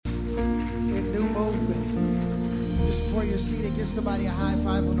seated, give somebody a high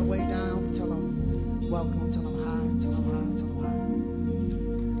five on the way down. Tell them welcome, tell them hi, tell them hi, tell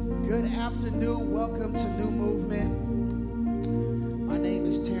them hi. Good afternoon, welcome to New Movement. My name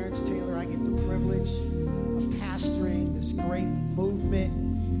is Terrence Taylor. I get the privilege of pastoring this great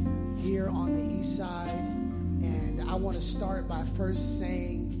movement here on the east side. And I want to start by first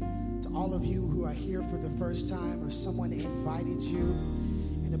saying to all of you who are here for the first time or someone invited you,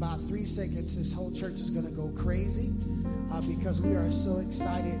 in about 3 seconds, this whole church is going to go crazy because we are so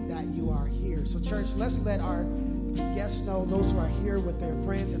excited that you are here. So, church, let's let our guests know, those who are here with their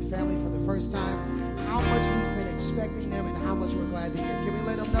friends and family for the first time, how much we've been expecting them and how much we're glad to hear. Can we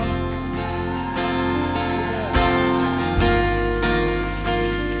let them know?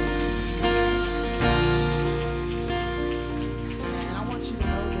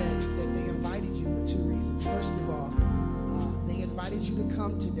 You to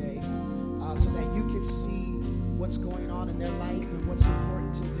come today so that you can see what's going on in their life and what's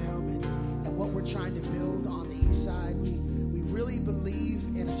important to them and what we're trying to build on the east side. We really believe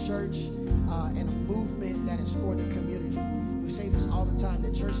in a church and a movement that is for the community. We say this all the time.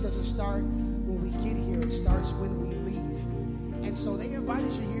 The church doesn't start when we get here. It starts when we leave. And so they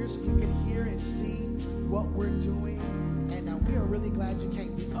invited you here so you can hear and see what we're doing. And we are really glad you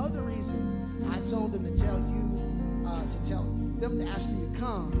came. The other reason I told them to tell you, to ask you to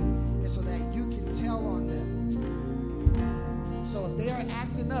come is so that you can tell on them. So if they are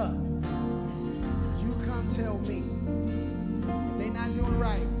acting up, you come tell me. If they're not doing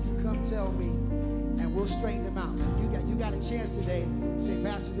right, you come tell me, and we'll straighten them out. So you got a chance today to say,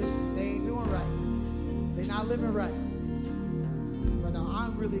 Pastor, they ain't doing right. They're not living right. But no,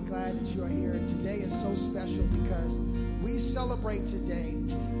 I'm really glad that you are here. And today is so special because we celebrate today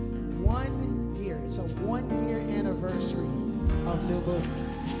 1 year. It's a 1 year anniversary of New Movement.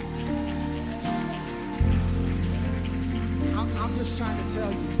 I'm just trying to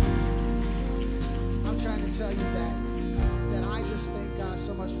tell you. I'm trying to tell you that I just thank God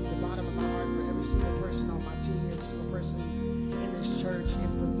so much from the bottom of my heart for every single person on my team, every single person in this church,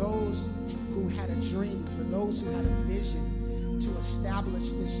 and for those who had a dream, for those who had a vision to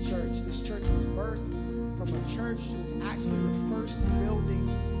establish this church. This church was birthed from a church that was actually the first building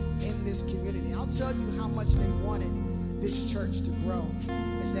in this community. I'll tell you how much they wanted this church to grow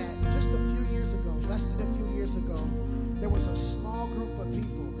is that just a few years ago, less than a few years ago, there was a small group of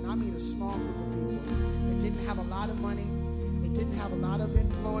people, and I mean a small group of people, that didn't have a lot of money, they didn't have a lot of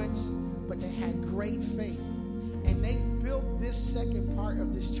influence, but they had great faith. And they built this second part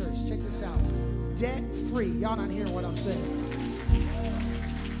of this church. Check this out. Debt-free. Y'all not hearing what I'm saying.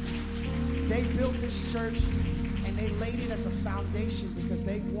 They built this church and they laid it as a foundation because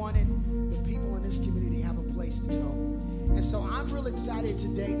they wanted the people in this community to have a place to go. And so I'm really excited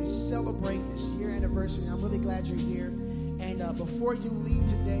today to celebrate this year anniversary. I'm really glad you're here. And before you leave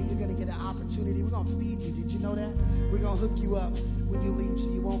today, you're going to get an opportunity. We're going to feed you. Did you know that? We're going to hook you up when you leave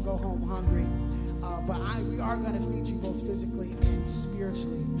so you won't go home hungry. But we are going to feed you both physically and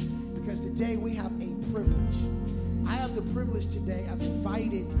spiritually because today we have a privilege. I have the privilege today. I've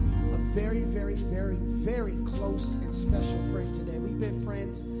invited a very, very, very, very close and special friend today. We've been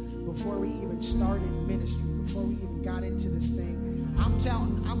friends before we even started ministry, before we even got into this thing. I'm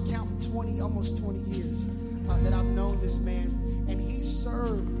counting 20, almost 20 years that I've known this man, and he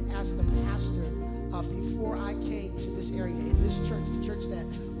served as the pastor before I came to this area in this church, the church that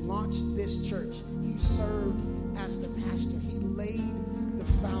launched this church. He served as the pastor. He laid the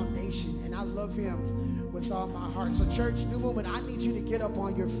foundation, and I love him with all my heart. So church, New Movement, I need you to get up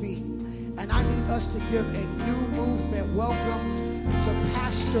on your feet, and I need us to give a New Movement welcome to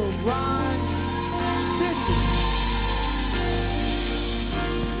Pastor Ron Sidney.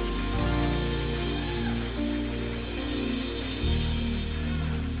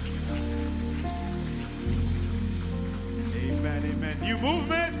 Amen, amen. New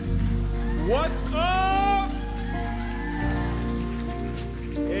Movement, what's up?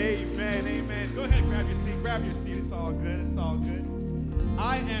 Amen, amen. Go ahead, grab your seat. It's all good, it's all good.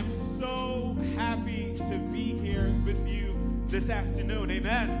 I am so happy to be here with you this afternoon,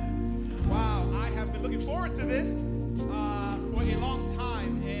 amen. Wow, I have been looking forward to this for a long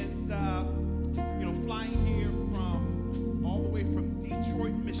time, and flying here from all the way from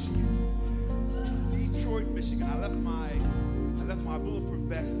Detroit, Michigan. I left my bulletproof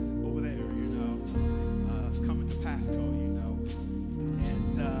vest over there, it's coming to Pasco, and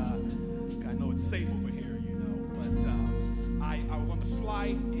I know it's safe over here, but I was on the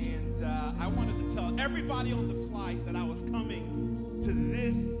flight, and I wanted to tell everybody on the flight that I was coming to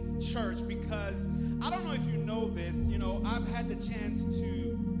this church because I don't know if you know this, I've had the chance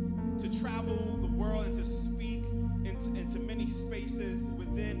to travel the world and to speak and to many spaces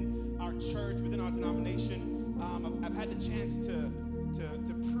within our church, within our denomination. I've had the chance to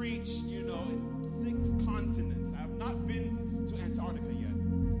preach, in 6 continents. I have not been to Antarctica yet,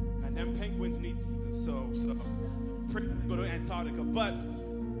 and them penguins need Jesus, so go to Antarctica. But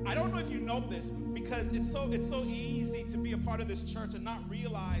I don't know if you know this, because it's so easy to be a part of this church and not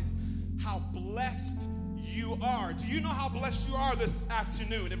realize how blessed you are. Do you know how blessed you are this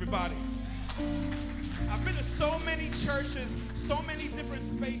afternoon, everybody? I've been to so many churches, so many different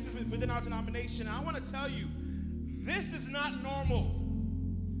spaces within our denomination, and I want to tell you, this is not normal.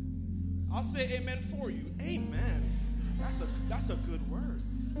 I'll say amen for you. Amen. That's a good word.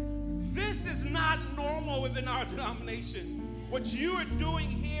 This is not normal within our denomination. What you are doing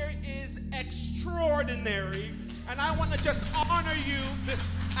here is extraordinary, and I want to just honor you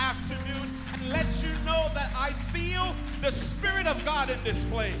this afternoon and let you know that I feel the Spirit of God in this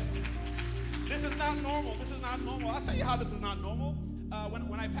place. This is not normal. This is not normal. I'll tell you how this is not normal.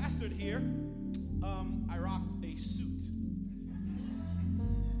 When I pastored here, I rocked a suit.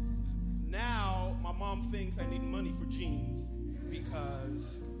 Now, my mom thinks I need money for jeans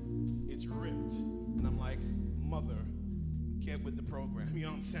because it's ripped. And I'm like, mother, get with the program. You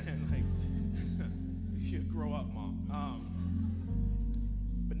know what I'm saying? Like, you grow up, Mom.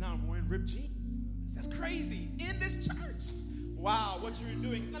 But now I'm wearing ripped jeans. That's crazy. In this church. Wow, what you're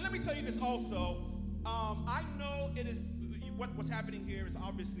doing. Now, let me tell you this also. I know it is, what's happening here is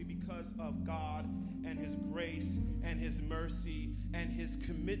obviously because of God and His grace and His mercy and His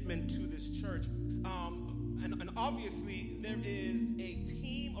commitment to this church. And obviously, there is a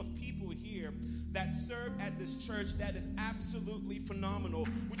team of people here that serve at this church that is absolutely phenomenal.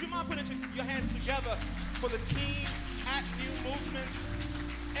 Would you mind putting your hands together for the team at New Movement?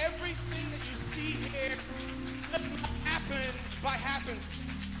 Everything that you see here does not happen by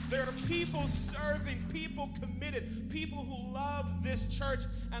happenstance. There are people serving, people committed, people who love this church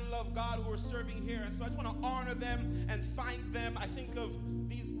and love God who are serving here. And so I just want to honor them and thank them. I think of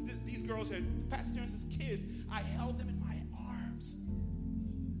these girls here, Pastor Terrence's kids. I held them in my arms.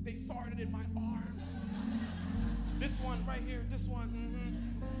 They farted in my arms. This one right here, this one,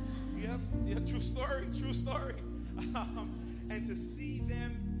 Yep, true story. And to see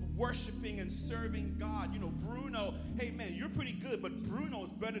them worshiping and serving God. Bruno, hey man, you're pretty good, but Bruno is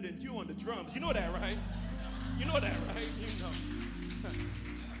better than you on the drums. You know that, right?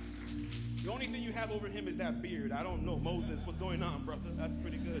 The only thing you have over him is that beard. I don't know, Moses, what's going on, brother? That's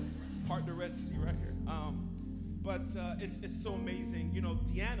pretty good. Part the Red Sea right here. But it's so amazing.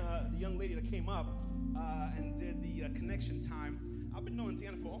 Deanna, the young lady that came up and did the connection time, I've been knowing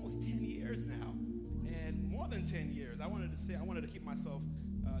Deanna for almost 10 years now. And more than 10 years. I wanted to keep myself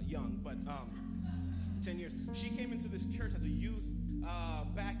young, but 10 years. She came into this church as a youth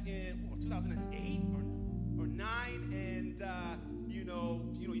back in 2008 or 9, and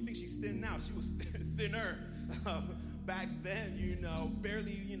you think she's thin now. She was thinner back then.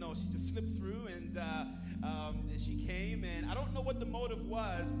 Barely. She just slipped through, and she came, and I don't know what the motive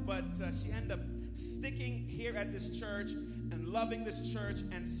was, but she ended up sticking here at this church and loving this church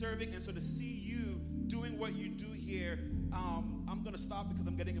and serving. And so to see you doing what you do here, I'm going to stop because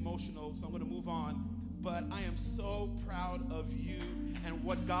I'm getting emotional, so I'm going to move on. But I am so proud of you and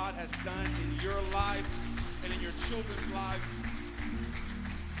what God has done in your life and in your children's lives.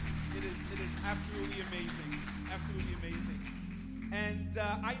 It is absolutely amazing. And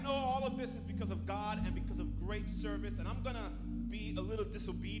I know all of this is because of God and because of great service. And I'm going to be a little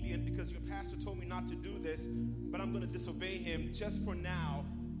disobedient because your pastor told me not to do this, but I'm going to disobey him just for now.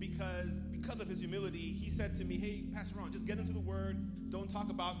 Because of his humility, he said to me, hey, Pastor Ron, just get into the Word. Don't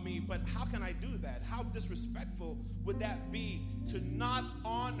talk about me. But how can I do that? How disrespectful would that be to not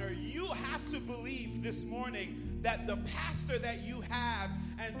honor? You have to believe this morning that the pastor that you have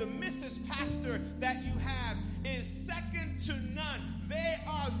and the Mrs. Pastor that you have is second to none. They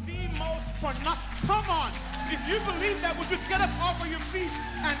are the most phenomenal. Come on. If you believe that, would you get up off of your feet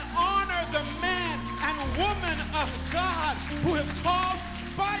and honor the man and woman of God who have called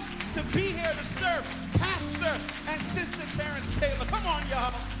to be here to serve Pastor and Sister Terrence Taylor. Come on,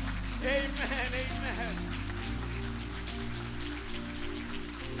 y'all. Amen.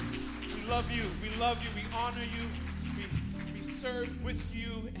 We love you. We honor you. We serve with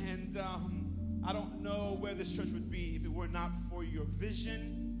you. And I don't know where this church would be if it were not for your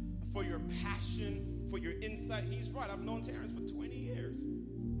vision, for your passion, for your insight. He's right. I've known Terrence for 20 years.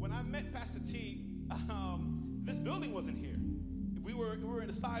 When I met Pastor T, this building wasn't here. We were in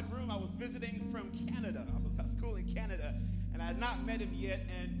a side room. I was visiting from Canada. I was at school in Canada, and I had not met him yet.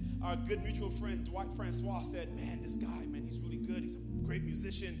 And our good mutual friend, Dwight Francois, said, man, this guy, man, he's really good. He's a great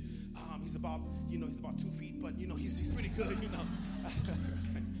musician. He's about 2 feet, but he's pretty good,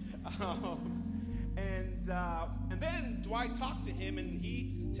 And then Dwight talked to him, and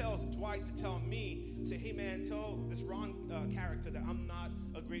he tells Dwight to tell me, say, hey man, tell this Ron character that I'm not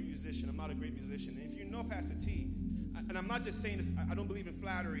a great musician. I'm not a great musician. And if you know Pastor T, and I'm not just saying this, I don't believe in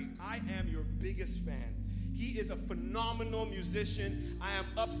flattery. I am your biggest fan. He is a phenomenal musician. I am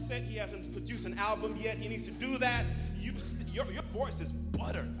upset he hasn't produced an album yet. He needs to do that. Your voice is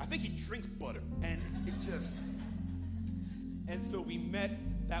butter. I think he drinks butter. And so we met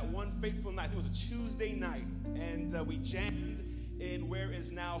that one fateful night. It was a Tuesday night. And we jammed in where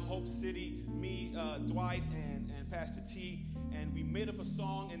is now Hope City. Me, Dwight, and Pastor T. And we made up a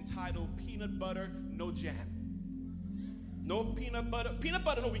song entitled Peanut Butter, No Jam. No peanut butter. Peanut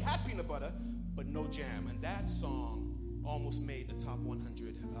butter, no, we had peanut butter, but no jam. And that song almost made the top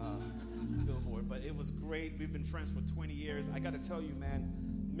 100 Billboard. But it was great. We've been friends for 20 years. I got to tell you, man,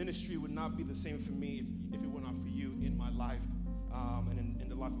 ministry would not be the same for me if it were not for you in my life and in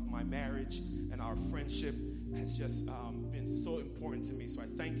the life of my marriage. And our friendship has just been so important to me. So I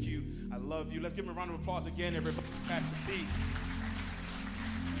thank you. I love you. Let's give him a round of applause again, everybody. Pastor T.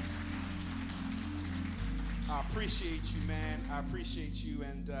 I appreciate you, man. I appreciate you.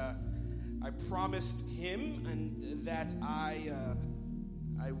 And I promised him that I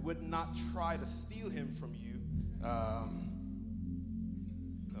would not try to steal him from you.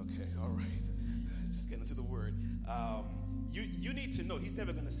 Okay, all right. Just get into the word. You need to know, he's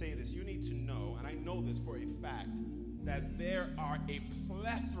never going to say this. You need to know, and I know this for a fact, that there are a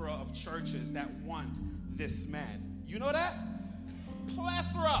plethora of churches that want this man. You know that? It's a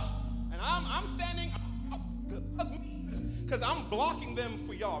plethora. And I'm standing... because I'm blocking them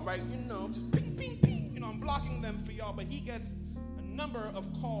for y'all, right? Just ping, ping, ping. I'm blocking them for y'all. But he gets a number of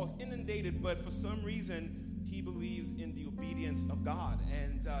calls inundated, but for some reason, he believes in the obedience of God.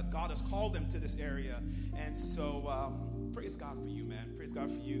 And God has called him to this area. And so, praise God for you, man. Praise God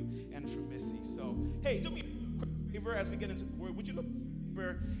for you and for Missy. So, hey, do me a quick favor as we get into the word. Would you look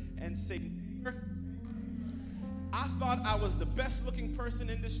over and say, I thought I was the best looking person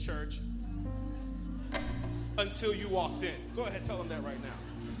in this church until you walked in. Go ahead, tell them that right now.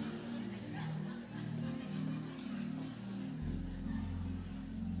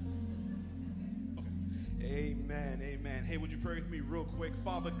 Okay. Amen. Hey, would you pray with me real quick?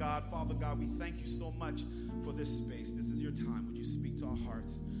 Father God, we thank you so much for this space. This is your time. Would you speak to our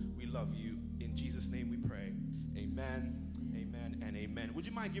hearts? We love you. In Jesus' name we pray. Amen, and amen. Would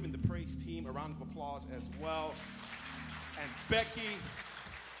you mind giving the praise team a round of applause as well? And Becky,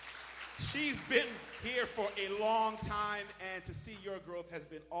 she's been here for a long time, and to see your growth has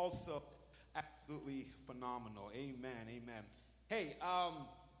been also absolutely phenomenal. Amen. Hey,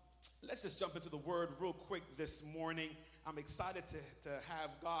 let's just jump into the word real quick this morning. I'm excited to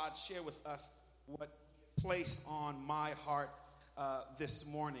have God share with us what He placed on my heart this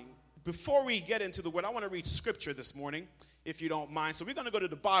morning. Before we get into the word, I want to read scripture this morning, if you don't mind. So we're going to go to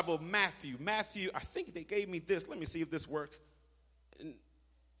the Bible, Matthew, I think they gave me this. Let me see if this works.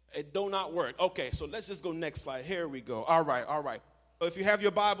 It do not work. Okay, so let's just go next slide. Here we go. All right. So if you have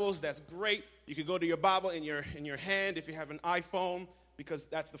your Bibles, that's great. You can go to your Bible in your hand if you have an iPhone, because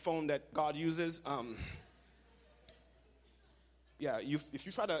that's the phone that God uses. If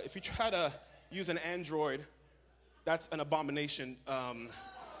you try to use an Android, that's an abomination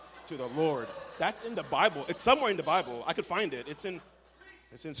to the Lord. That's in the Bible. It's somewhere in the Bible. I could find it. It's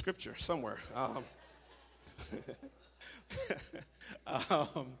in Scripture somewhere.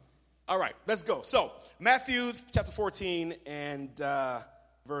 All right, let's go. So, Matthew chapter 14 and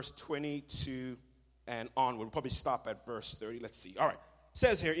verse 22 and onward. We'll probably stop at verse 30. Let's see. All right. It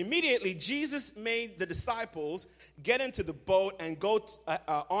says here, immediately Jesus made the disciples get into the boat and go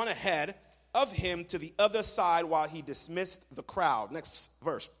on ahead of him to the other side while he dismissed the crowd. Next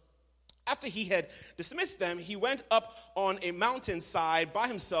verse. After he had dismissed them, he went up on a mountainside by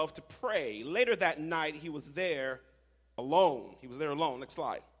himself to pray. Later that night, he was there alone. Next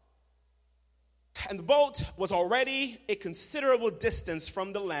slide. And the boat was already a considerable distance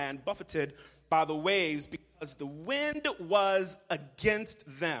from the land, buffeted by the waves, because the wind was against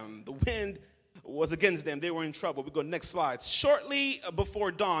them. They were in trouble. We go next slide. Shortly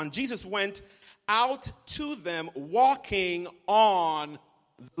before dawn, Jesus went out to them walking on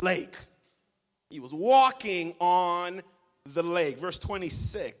the lake. He was walking on the lake. Verse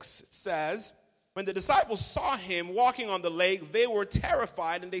 26, it says, when the disciples saw him walking on the lake, they were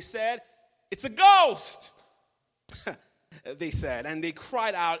terrified, and they said, "It's a ghost," they said, and they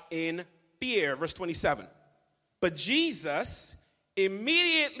cried out in fear. Verse 27, but Jesus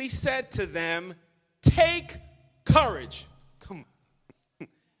immediately said to them, "Take courage." Come on.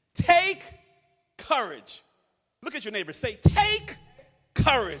 courage. Look at your neighbor. Say, take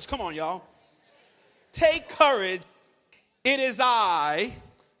courage. Come on, y'all. Take courage. It is I.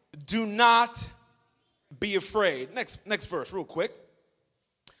 Do not be afraid. Next verse, real quick.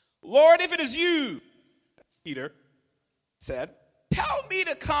 Lord, if it is you, Peter said, tell me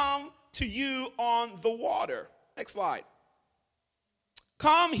to come to you on the water. Next slide.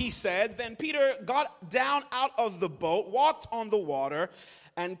 Come, he said. Then Peter got down out of the boat, walked on the water,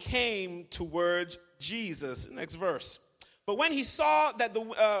 and came towards Jesus. Next verse. But when he saw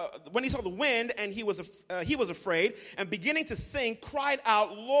the wind, and he was afraid, and beginning to sink, cried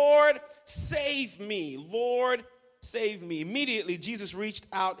out, Lord, save me! Lord, save me! Immediately, Jesus reached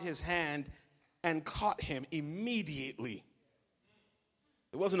out his hand and caught him. Immediately.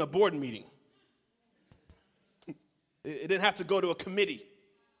 It wasn't a board meeting. It didn't have to go to a committee.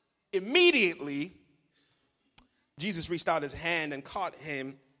 Immediately, Jesus reached out his hand and caught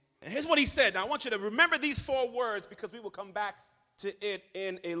him. And here's what he said. Now, I want you to remember these 4 words because we will come back to it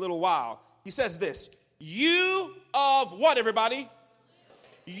in a little while. He says this. You of what, everybody?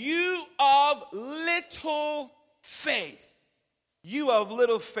 You of little faith. You of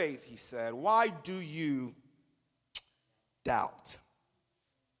little faith, he said. Why do you doubt?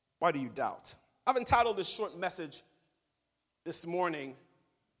 Why do you doubt? I've entitled this short message this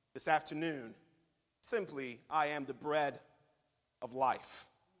afternoon, simply, I am the bread of life.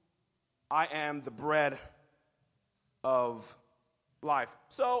 I am the bread of life.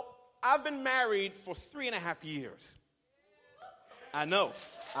 So, I've been married for 3.5 years. I know.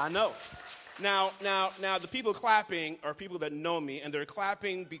 Now, the people clapping are people that know me, and they're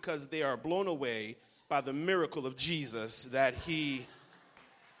clapping because they are blown away by the miracle of Jesus that he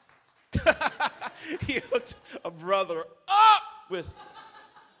hooked a brother up with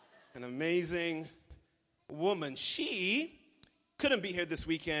an amazing woman. She couldn't be here this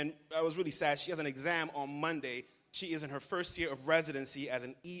weekend. I was really sad. She has an exam on Monday. She is in her first year of residency as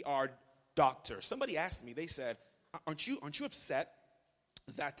an ER doctor. Somebody asked me, they said, aren't you upset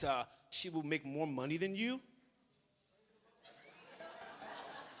that she will make more money than you?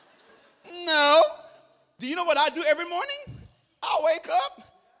 No. Do you know what I do every morning? I'll wake up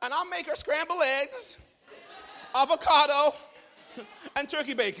and I'll make her scrambled eggs, avocado, and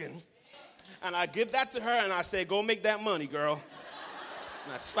turkey bacon. And I give that to her and I say, go make that money, girl.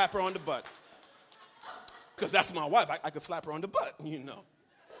 And I slap her on the butt. Because that's my wife. I could slap her on the butt, you know.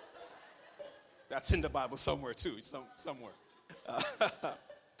 That's in the Bible somewhere, too, somewhere.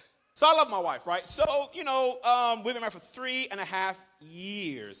 So I love my wife, right? So, we've been married for 3.5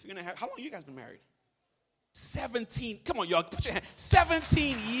 years. How long have you guys been married? 17. Come on, y'all, put your hand.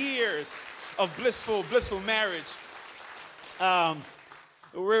 17 years of blissful marriage.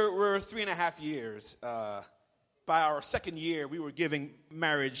 We're 3.5 years. By our second year, we were giving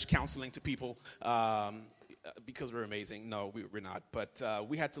marriage counseling to people because we're amazing. No, we're not. But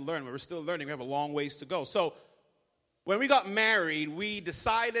we had to learn. We're still learning. We have a long ways to go. So when we got married, we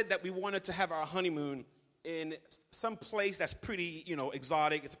decided that we wanted to have our honeymoon in some place that's pretty,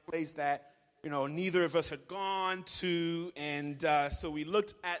 exotic. It's a place that, neither of us had gone to. And so we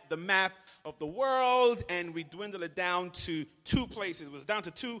looked at the map of the world, and we dwindled it down to 2 places. It was down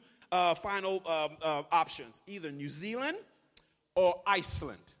to 2 final options, either New Zealand or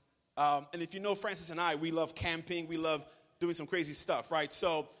Iceland. And if you know Francis and I, we love camping. We love doing some crazy stuff, right?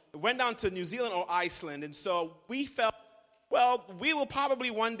 So we went down to New Zealand or Iceland, and so we felt, well, we will probably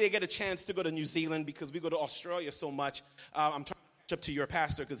one day get a chance to go to New Zealand because we go to Australia so much. I'm trying to catch up to your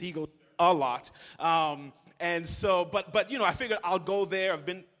pastor because he goes a lot. And so, but I figured I'll go there. I've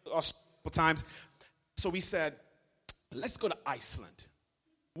been a couple times. So we said, let's go to Iceland.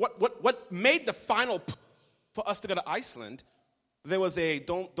 What made the final for us to go to Iceland? There was a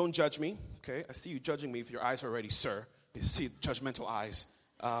don't judge me. Okay, I see you judging me with your eyes already, sir. You see judgmental eyes.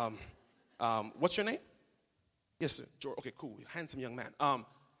 What's your name? Yes, sir. George. Okay, cool. Handsome young man.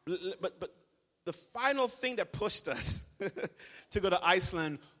 But the final thing that pushed us to go to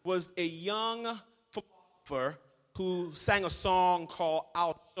Iceland was a young philosopher who sang a song called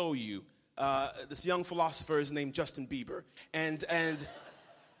 "I'll Show You." This young philosopher is named Justin Bieber, and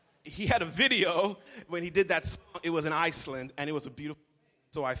he had a video when he did that song. It was in Iceland, and it was a beautiful.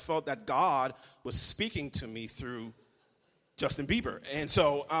 So I felt that God was speaking to me through Justin Bieber, and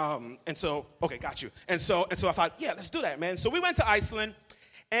so okay, got you. And so I thought, yeah, let's do that, man. So we went to Iceland,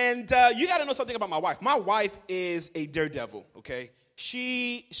 and you got to know something about my wife. My wife is a daredevil. Okay,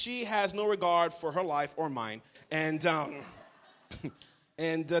 she has no regard for her life or mine, and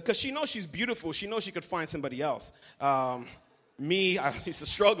because she knows she's beautiful, she knows she could find somebody else. It's a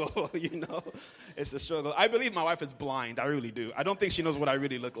struggle, It's a struggle. I believe my wife is blind. I really do. I don't think she knows what I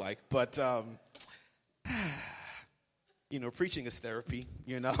really look like. But preaching is therapy,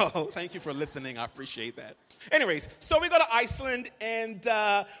 Thank you for listening. I appreciate that. Anyways, so we go to Iceland, and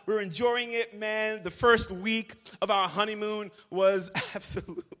we're enjoying it, man. The first week of our honeymoon was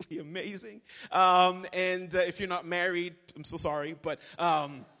absolutely amazing. And if you're not married, I'm so sorry, but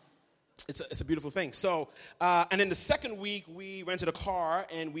it's a beautiful thing. So, and then the second week, we rented a car,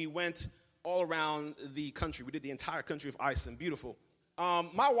 and we went all around the country. We did the entire country of Iceland. Beautiful.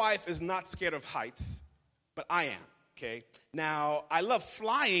 My wife is not scared of heights, but I am. Okay, now I love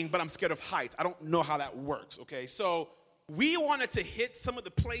flying, but I'm scared of heights. I don't know how that works, okay? So we wanted to hit some of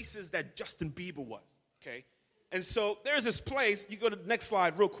the places that Justin Bieber was, okay? And so there's this place. You go to the next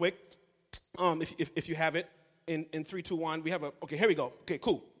slide real quick, if you have it, in 3, 2, 1. We have okay, here we go. Okay,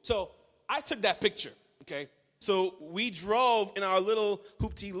 cool. So I took that picture, okay? So we drove in our little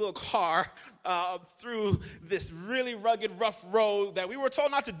hoopty little car through this really rugged, rough road that we were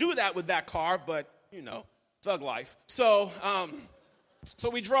told not to do that with that car, but, thug life. So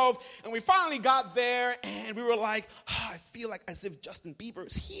we drove, and we finally got there, and we were like, I feel like as if Justin Bieber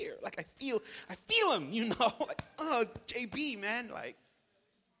is here. Like, I feel him, like, JB, man, like.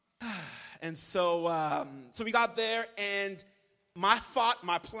 And so we got there, and my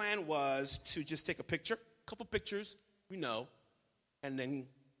plan was to just take a couple pictures, and then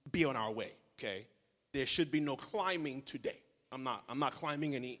be on our way, okay? There should be no climbing today. I'm not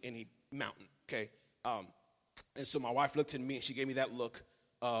climbing any mountain, okay? And so my wife looked at me, and she gave me that look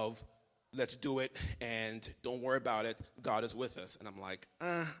of, let's do it, and don't worry about it. God is with us. And I'm like,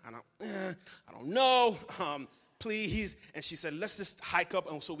 I don't know. Please. And she said, let's just hike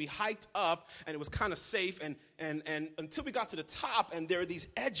up. And so we hiked up, and it was kind of safe. And until we got to the top, and there are these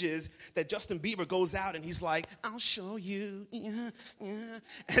edges that Justin Bieber goes out, and he's like, I'll show you. Yeah.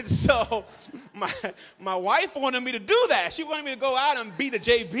 And so my wife wanted me to do that. She wanted me to go out and be the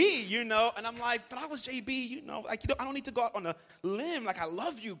JB, And I'm like, but I was JB, I don't need to go out on a limb. Like, I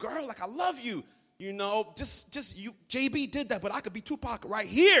love you, girl. Like, I love you. Just you. JB did that, but I could be Tupac right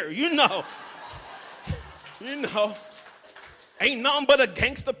here, Ain't nothing but a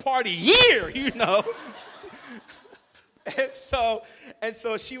gangster party here, And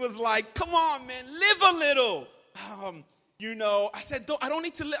so she was like, come on, man, live a little. I said, I don't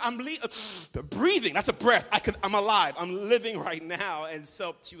need to live. I'm breathing. That's a breath. I'm alive. I'm living right now. And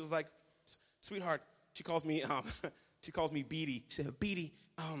so she was like, sweetheart, she calls me Beatty. She said, Beatty,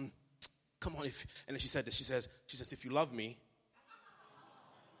 come on. And then she said this. She says, if you love me.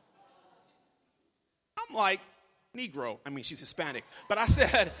 I'm like, Negro. I mean, she's Hispanic. But I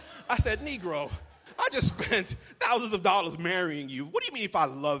said, Negro, I just spent thousands of dollars marrying you. What do you mean if I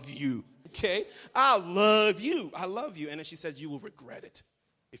love you? Okay? I love you. And then she said, you will regret it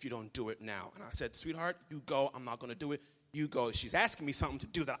if you don't do it now. And I said, sweetheart, you go. I'm not going to do it. You go. She's asking me something to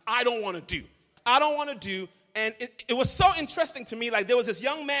do that I don't want to do. And it was so interesting to me. Like, there was this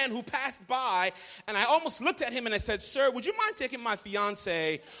young man who passed by, and I almost looked at him and I said, sir, would you mind taking my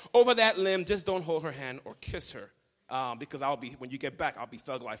fiance over that limb? Just don't hold her hand or kiss her. Because when you get back, I'll be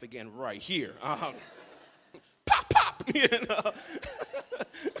thug life again right here. Pop.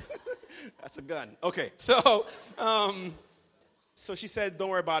 That's a gun. Okay, so she said, don't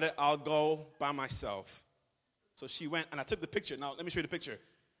worry about it. I'll go by myself. So she went, and I took the picture. Now, let me show you the picture.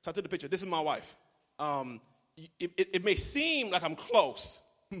 So I took the picture. This is my wife. It may seem like I'm close.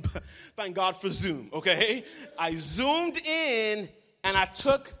 Thank God for Zoom, okay? I zoomed in, and I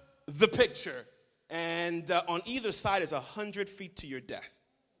took the picture. And on either side is 100 feet to your death.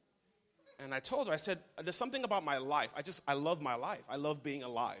 And I told her, I said, there's something about my life. I love my life. I love being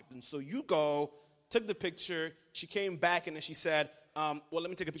alive. And so you go, took the picture. She came back, and then she said, well, let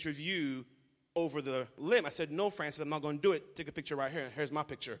me take a picture of you over the limb. I said, no, Francis, I'm not going to do it. Take a picture right here. Here's my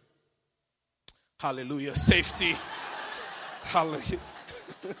picture. Hallelujah. Safety. Hallelujah.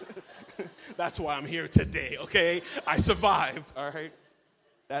 That's why I'm here today, okay? I survived, all right?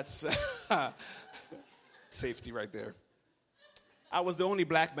 That's safety right there. I was the only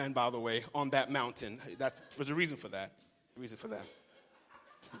black man, by the way, on that mountain. There's a reason for that.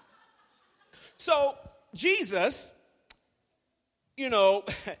 So Jesus,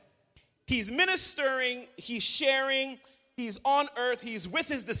 he's ministering, he's sharing, he's on earth, he's with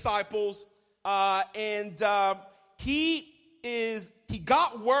his disciples, and he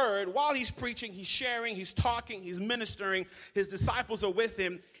got word while he's preaching, he's sharing, he's talking, he's ministering, his disciples are with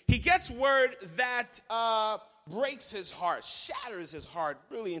him. He gets word that breaks his heart, shatters his heart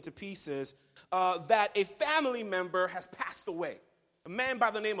really into pieces, that a family member has passed away. A man by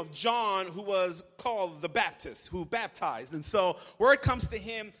the name of John, who was called the Baptist, who baptized. And so word comes to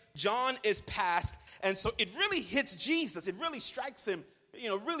him, John is passed. And so it really hits Jesus. It really strikes him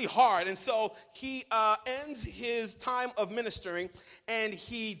really hard. And so he ends his time of ministering, and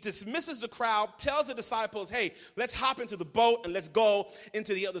he dismisses the crowd, tells the disciples, hey, let's hop into the boat and let's go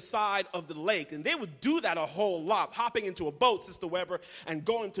into the other side of the lake. And they would do that a whole lot, hopping into a boat, Sister Weber, and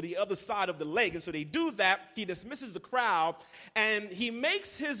going to the other side of the lake. And so they do that. He dismisses the crowd, and he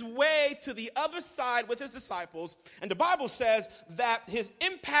makes his way to the other side with his disciples. And the Bible says that his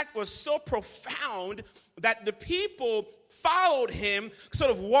impact was so profound that the people followed him, sort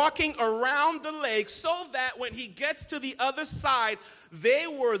of walking around the lake, so that when he gets to the other side, they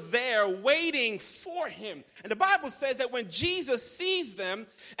were there waiting for him. And the Bible says that when Jesus sees them,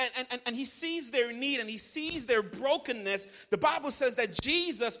 and he sees their need, and he sees their brokenness, the Bible says that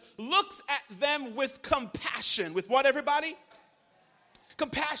Jesus looks at them with compassion. With what, everybody?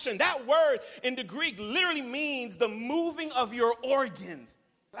 Compassion. That word in the Greek literally means the moving of your organs.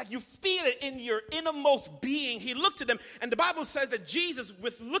 Like you feel it in your innermost being. He looked at them, and the Bible says that Jesus,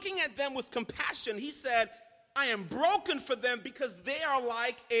 with looking at them with compassion, he said, I am broken for them because they are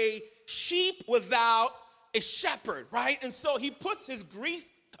like a sheep without a shepherd, right? And so he puts his grief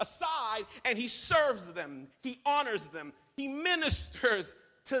aside, and he serves them. He honors them. He ministers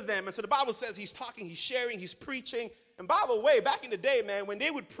to them. And so the Bible says he's talking, he's sharing, he's preaching. And by the way, back in the day, man, when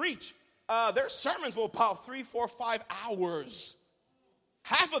they would preach, their sermons were about 3, 4, 5 hours.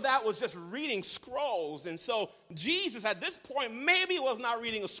 Half of that was just reading scrolls. And so Jesus at this point maybe was not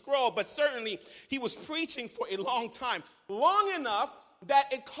reading a scroll, but certainly he was preaching for a long time. Long enough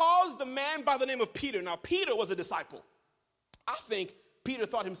that it caused the man by the name of Peter. Now, Peter was a disciple. I think Peter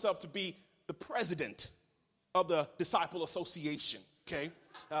thought himself to be the president of the disciple association, okay?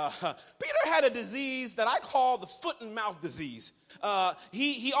 Peter had a disease that I call the foot and mouth disease.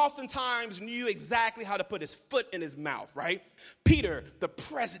 He oftentimes knew exactly how to put his foot in his mouth, right? Peter, the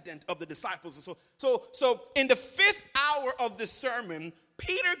president of the disciples. So in the 5th hour of the sermon,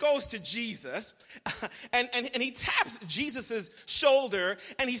 Peter goes to Jesus, and he taps Jesus' shoulder,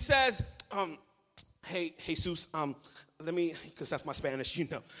 and he says, hey, Jesus, let me, because that's my Spanish,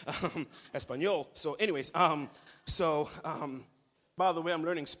 Espanol. So anyways, by the way, I'm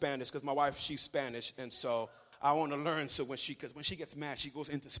learning Spanish because my wife, she's Spanish, and so I want to learn. So when she gets mad, she goes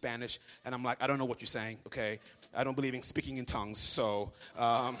into Spanish, and I'm like, I don't know what you're saying, okay? I don't believe in speaking in tongues. So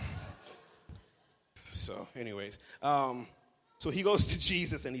anyways, so he goes to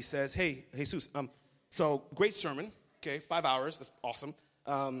Jesus and he says, hey, Jesus, so great sermon, okay, 5 hours, that's awesome.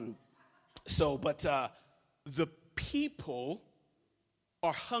 But the people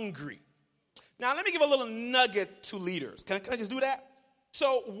are hungry. Now, let me give a little nugget to leaders. Can I just do that?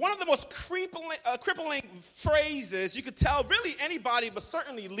 So one of the most crippling phrases you could tell really anybody, but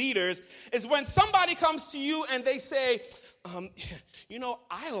certainly leaders, is when somebody comes to you and they say,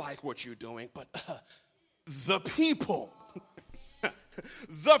 I like what you're doing, but the people,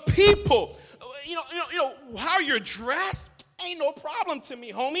 the people, how you're dressed ain't no problem to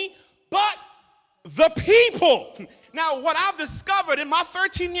me, homie, but the people. Now, what I've discovered in my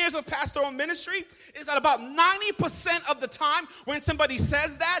 13 years of pastoral ministry is that about 90% of the time when somebody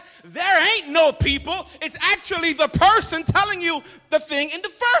says that, there ain't no people. It's actually the person telling you the thing in the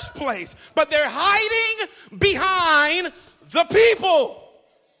first place. But they're hiding behind the people.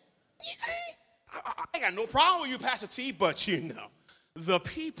 I got no problem with you, Pastor T, but the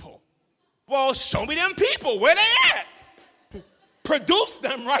people. Well, show me them people. Where they at? Produce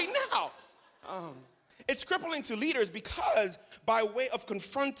them right now. It's crippling to leaders because by way of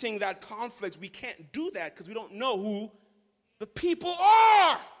confronting that conflict, we can't do that because we don't know who the people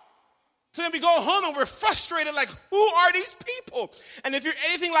are. So then we go home and we're frustrated, like, who are these people? And if you're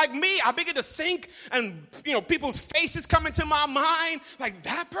anything like me, I begin to think, and, people's faces come into my mind, like,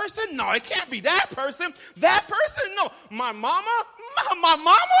 that person? No, it can't be that person. That person? No. My mama? My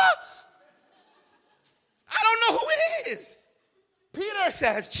mama? I don't know who it is. Peter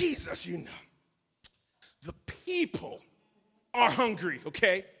says, Jesus, the people are hungry,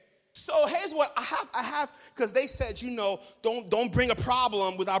 okay? So here's what I have, because they said, don't bring a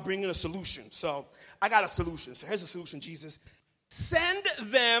problem without bringing a solution. So I got a solution. So here's the solution, Jesus. Send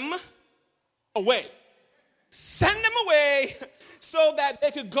them away. Send them away so that they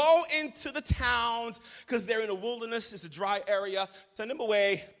could go into the towns, because they're in a wilderness. It's a dry area. Send them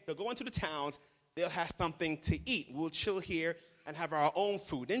away. They'll go into the towns. They'll have something to eat. We'll chill here and have our own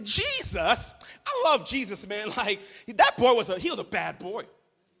food. And Jesus, I love Jesus, man. Like, that boy was a bad boy.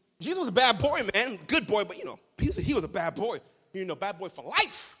 Jesus was a bad boy, man. Good boy, but, he was a bad boy. Bad boy for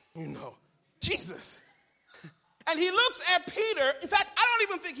life, Jesus. And he looks at Peter. In fact, I don't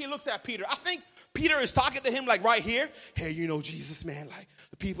even think he looks at Peter. I think Peter is talking to him like right here. Hey, Jesus, man, like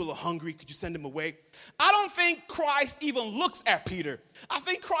the people are hungry. Could you send them away? I don't think Christ even looks at Peter. I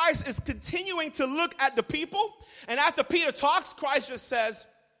think Christ is continuing to look at the people. And after Peter talks, Christ just says,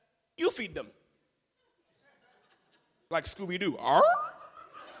 you feed them. Like Scooby-Doo.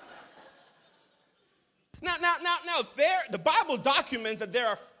 Now, the Bible documents that there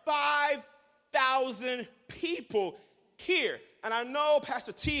are 5,000 people here. And I know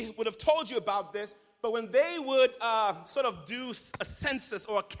Pastor T would have told you about this, but when they would sort of do a census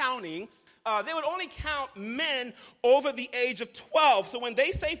or a counting, they would only count men over the age of 12. So when they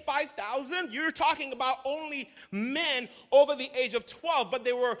say 5,000, you're talking about only men over the age of 12. But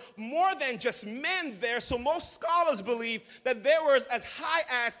there were more than just men there. So most scholars believe that there was as high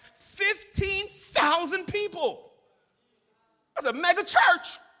as 15,000 people. That's a mega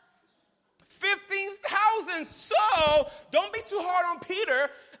church. 15,000. So don't be too hard on Peter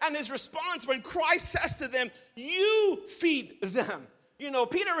and his response when Christ says to them, you feed them.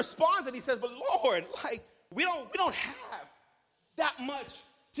 Peter responds and he says, but Lord, like we don't have that much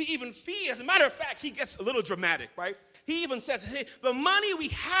to even feed. As a matter of fact, he gets a little dramatic, right? He even says, hey, the money we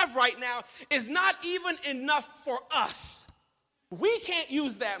have right now is not even enough for us. We can't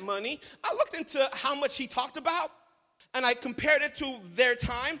use that money. I looked into how much he talked about, and I compared it to their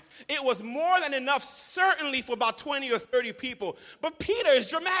time. It was more than enough, certainly, for about 20 or 30 people. But Peter is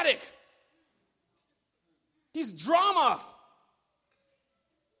dramatic. He's drama.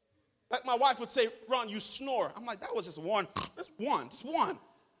 Like my wife would say, Ron, you snore. I'm like, that was just one. That's one. It's one.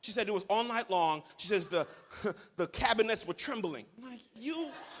 She said it was all night long. She says the cabinets were trembling. I'm like, you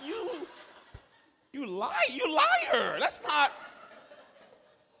liar. That's not.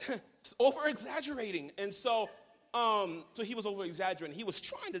 It's over-exaggerating. And so he was over-exaggerating. He was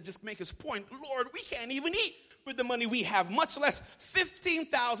trying to just make his point. Lord, we can't even eat with the money we have, much less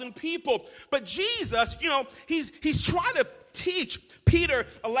 15,000 people. But Jesus, he's trying to teach Peter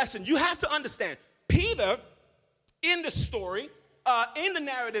a lesson. You have to understand, Peter, in the story, in the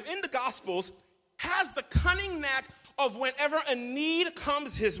narrative, in the Gospels, has the cunning knack of whenever a need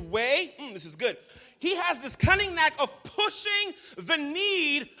comes his way, this is good, he has this cunning knack of pushing the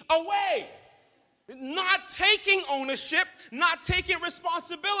need away. Not taking ownership, not taking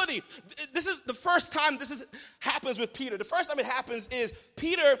responsibility. This is the first time happens with Peter. The first time it happens is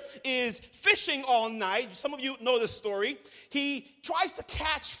Peter is fishing all night. Some of you know this story. He tries to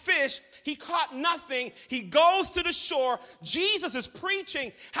catch fish. He caught nothing. He goes to the shore. Jesus is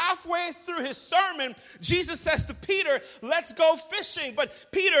preaching. Halfway through his sermon, Jesus says to Peter, let's go fishing. But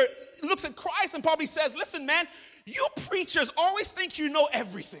Peter looks at Christ and probably says, listen, man, you preachers always think you know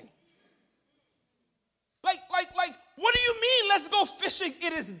everything. Like, what do you mean, let's go fishing?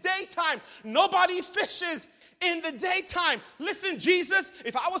 It is daytime. Nobody fishes in the daytime. Listen, Jesus,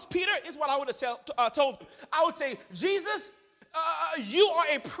 if I was Peter, here's what I would have told him. I would say, Jesus, you are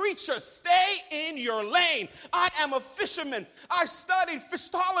a preacher. Stay in your lane. I am a fisherman. I studied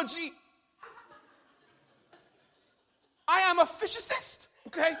fishology. I am a fishicist,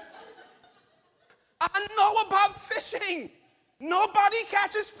 okay? I know about fishing. Nobody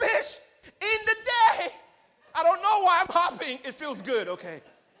catches fish in the day. I don't know why I'm hopping. It feels good, okay?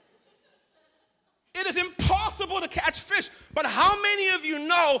 It is impossible to catch fish. But how many of you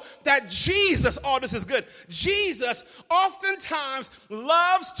know that Jesus, this is good. Jesus oftentimes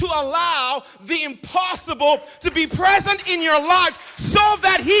loves to allow the impossible to be present in your life so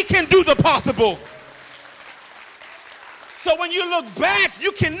that he can do the possible. So when you look back,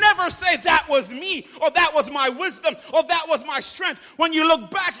 you can never say that was me, or that was my wisdom, or that was my strength. When you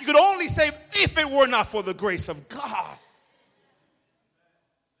look back, you could only say, if it were not for the grace of God.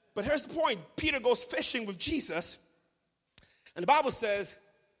 But here's the point. Peter goes fishing with Jesus, and the Bible says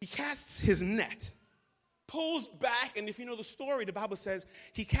he casts his net, pulls back, and if you know the story, the Bible says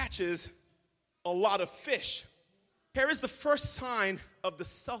he catches a lot of fish. Here is the first sign of the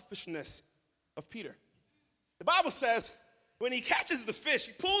selfishness of Peter. The Bible says, when he catches the fish,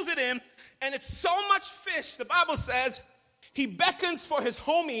 he pulls it in, and it's so much fish, the Bible says, he beckons for his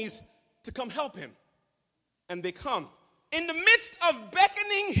homies to come help him. And they come. In the midst of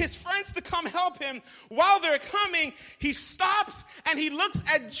beckoning his friends to come help him, while they're coming, he stops and he looks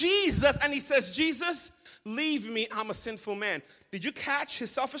at Jesus and he says, Jesus, leave me, I'm a sinful man. Did you catch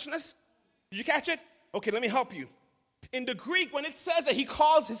his selfishness? Did you catch it? Okay, let me help you. In the Greek, when it says that he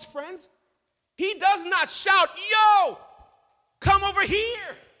calls his friends, he does not shout, yo, come over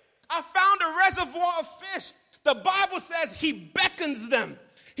here. I found a reservoir of fish. The Bible says he beckons them.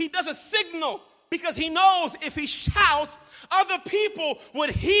 He does a signal because he knows if he shouts, other people would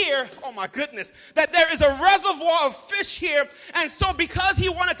hear, oh my goodness, that there is a reservoir of fish here. And so because he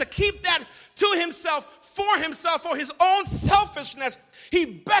wanted to keep that to himself, for his own selfishness, he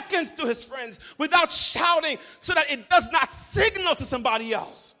beckons to his friends without shouting so that it does not signal to somebody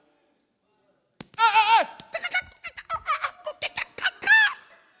else.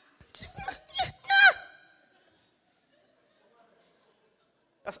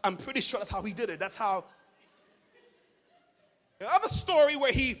 I'm pretty sure that's how he did it. That's how. Another story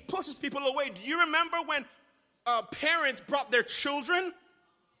where he pushes people away. Do you remember when parents brought their children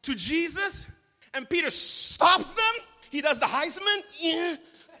to Jesus and Peter stops them? He does the Heisman. Yeah.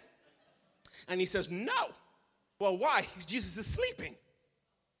 And he says, no. Well, why? Jesus is sleeping.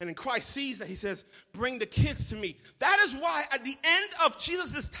 And then Christ sees that. He says, bring the kids to me. That is why at the end of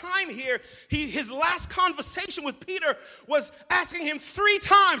Jesus' time here, his last conversation with Peter was asking him 3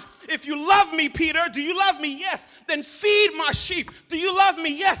 times, if you love me, Peter, do you love me? Yes. Then feed my sheep. Do you love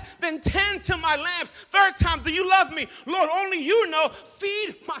me? Yes. Then tend to my lambs. 3rd time, do you love me? Lord, only you know.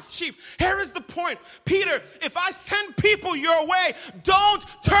 Feed my sheep. Here is the point. Peter, if I send people your way, don't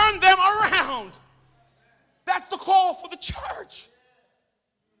turn them around. That's the call for the church.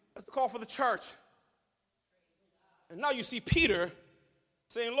 That's the call for the church. And now you see Peter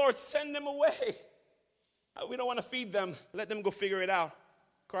saying, Lord, send them away. We don't want to feed them. Let them go figure it out.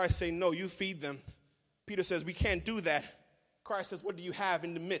 Christ saying, no, you feed them. Peter says, we can't do that. Christ says, what do you have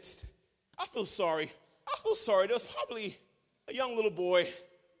in the midst? I feel sorry. There was probably a young little boy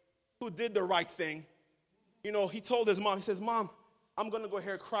who did the right thing. You know, he told his mom, he says, Mom, I'm going to go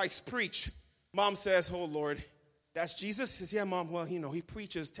hear Christ preach. Mom says, oh, Lord, that's Jesus? He says, yeah, Mom, well, you know, he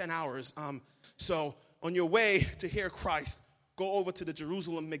preaches 10 hours. So on your way to hear Christ, go over to the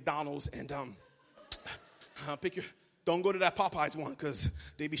Jerusalem McDonald's and don't go to that Popeyes one because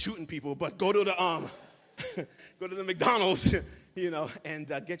they be shooting people, but go to the McDonald's, you know, and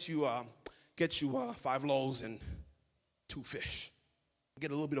get you 5 loaves and 2 fish.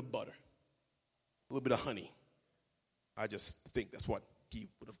 Get a little bit of butter, a little bit of honey. I just think that's what he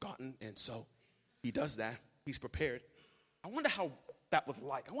would have gotten, and so he does that. He's prepared. I wonder how that was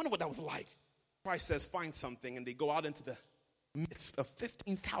like. I wonder what that was like. Christ says, find something, and they go out into the midst of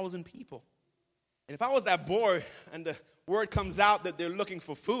 15,000 people. And if I was that boy and the word comes out that they're looking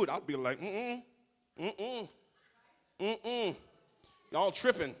for food, I'd be like, y'all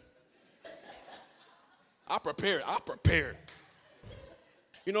tripping. I prepared.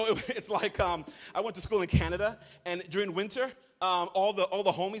 You know, it's like I went to school in Canada, and during winter, all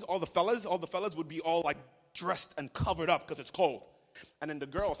the homies, all the fellas would be all like dressed and covered up because it's cold. And then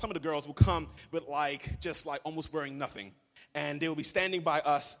some of the girls will come with just almost wearing nothing. And they will be standing by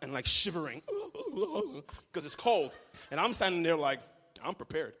us and like shivering because it's cold. And I'm standing there like, I'm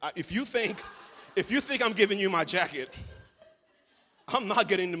prepared. If you think I'm giving you my jacket, I'm not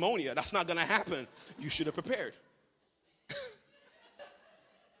getting pneumonia. That's not going to happen. You should have prepared.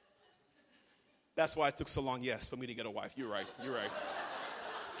 That's why it took so long, yes, for me to get a wife. You're right.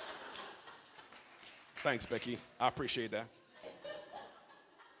 Thanks, Becky. I appreciate that.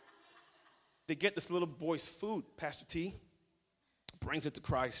 They get this little boy's food, Pastor T, brings it to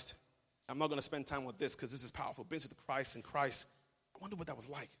Christ. I'm not going to spend time with this because this is powerful. Brings it to Christ, and Christ, I wonder what that was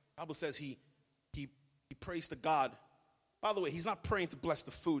like. The Bible says he prays to God. By the way, he's not praying to bless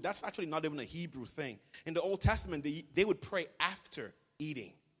the food. That's actually not even a Hebrew thing. In the Old Testament, they would pray after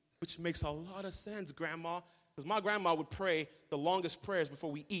eating, which makes a lot of sense, Grandma, because my grandma would pray the longest prayers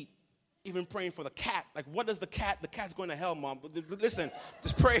before we eat, even praying for the cat. Like, what does the cat's going to hell, Mom. Listen,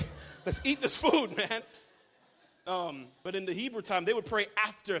 just pray. Let's eat this food, man. But in the Hebrew time, they would pray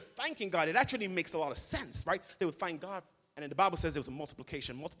after thanking God. It actually makes a lot of sense, right? They would thank God. And then the Bible says there was a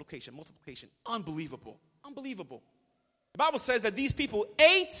multiplication. Unbelievable. The Bible says that these people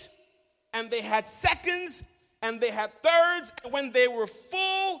ate, and they had seconds, and they had thirds, and when they were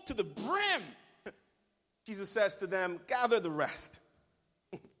full to the brim, Jesus says to them, gather the rest.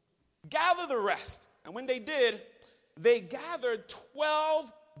 Gather the rest. And when they did, they gathered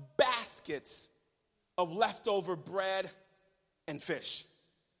 12 baskets of leftover bread and fish.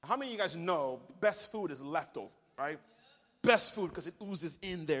 How many of you guys know best food is leftover, right? Best food because it oozes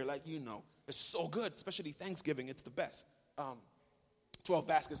in there like, you know. It's so good, especially Thanksgiving. It's the best. 12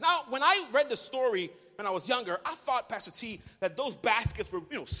 baskets. Now, when I read the story when I was younger, I thought, Pastor T, that those baskets were,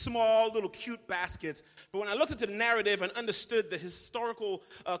 small, little, cute baskets. But when I looked into the narrative and understood the historical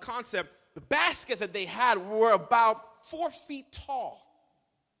concept, the baskets that they had were about 4 feet tall.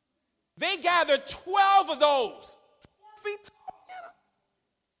 They gathered 12 of those. 4 feet tall.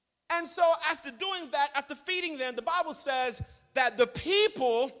 Yeah. And so after doing that, after feeding them, the Bible says that the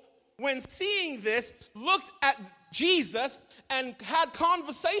people, when seeing this, looked at Jesus and had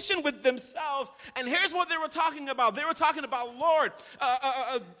conversation with themselves. And here's what they were talking about. They were talking about, Lord,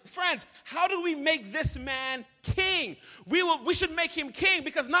 friends, how do we make this man king? We should make him king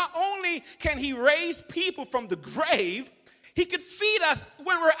because not only can he raise people from the grave, he could feed us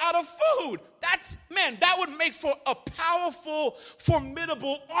when we're out of food. That would make for a powerful,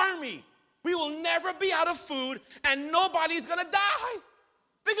 formidable army. We will never be out of food and nobody's going to die.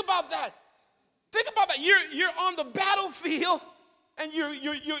 Think about that. Think about that. You're on the battlefield and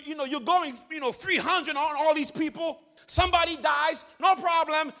you're going 300 on all these people. Somebody dies, no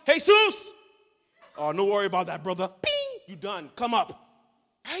problem. Jesus. Oh, no worry about that, brother. Bing, you done. Come up.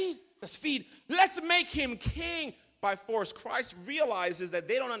 Right? Let's feed. Let's make him king by force. Christ realizes that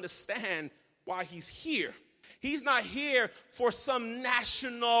they don't understand why he's here. He's not here for some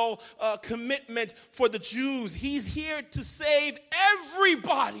national commitment for the Jews. He's here to save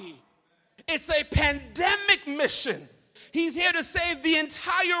everybody. It's a pandemic mission. He's here to save the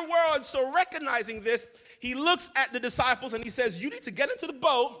entire world. So recognizing this, he looks at the disciples and he says, you need to get into the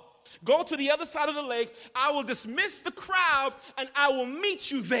boat, go to the other side of the lake. I will dismiss the crowd and I will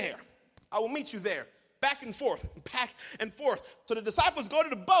meet you there. I will meet you there. Back and forth. So the disciples go to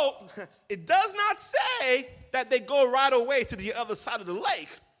the boat. It does not say that they go right away to the other side of the lake.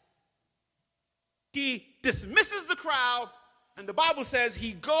 He dismisses the crowd, and the Bible says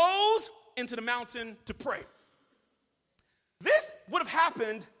he goes into the mountain to pray. This would have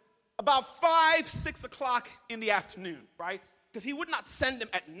happened about 5, 6 o'clock in the afternoon, right? Because he would not send them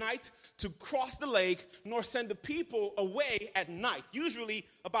at night to cross the lake, nor send the people away at night. Usually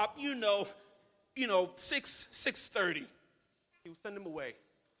about, 6:30. He would send them away.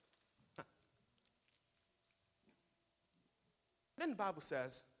 Then the Bible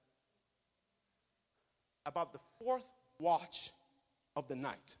says about the 4th watch of the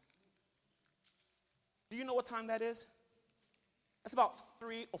night. Do you know what time that is? That's about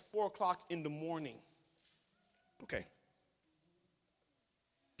 3 or 4 o'clock in the morning. Okay.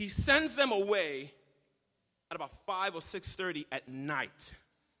 He sends them away at about 5 or 6:30 at night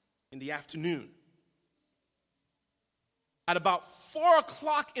in the afternoon. At about 4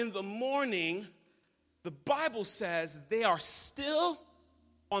 o'clock in the morning, the Bible says they are still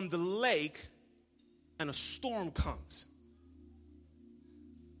on the lake and a storm comes.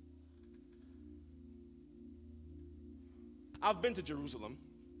 I've been to Jerusalem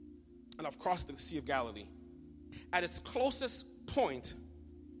and I've crossed the Sea of Galilee. At its closest point,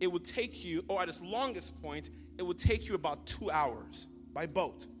 it would take you, or at its longest point, it would take you about 2 hours by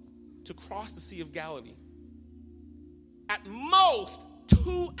boat to cross the Sea of Galilee. At most,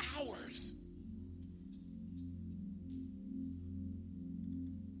 2 hours.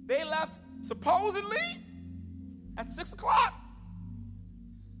 They left supposedly at 6 o'clock.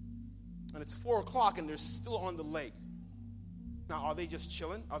 And it's 4 o'clock and they're still on the lake. Now, are they just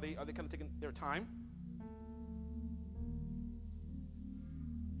chilling? Are they kind of taking their time?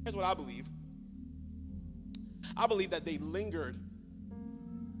 Here's what I believe. I believe that they lingered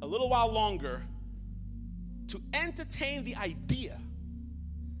a little while longer to entertain the idea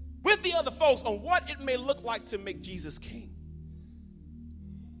with the other folks on what it may look like to make Jesus king.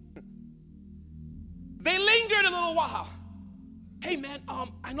 They lingered a little while. Hey man,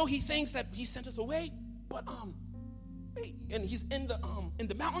 I know he thinks that he sent us away, but and he's in the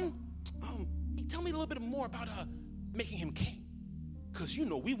mountain. Tell me a little bit more about making him king, because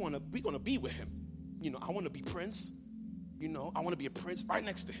we're gonna be with him. I want to be prince. I want to be a prince right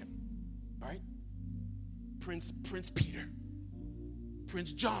next to him, right? Prince Peter,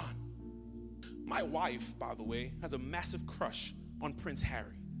 Prince John. My wife, by the way, has a massive crush on Prince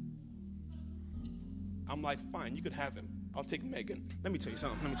Harry. I'm like, fine, you could have him. I'll take Meghan. Let me tell you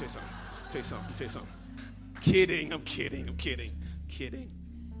something. Kidding. I'm kidding.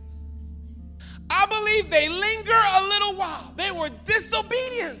 I believe they linger a little while. They were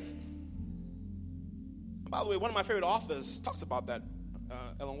disobedient. By the way, one of my favorite authors talks about that,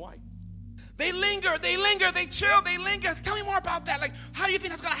 Ellen White. They linger, they chill, they linger. Tell me more about that. Like, how do you think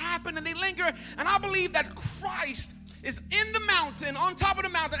that's going to happen? And they linger. And I believe that Christ is in the mountain, on top of the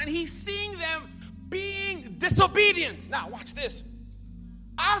mountain, and he's seeing them being disobedient. Now, watch this.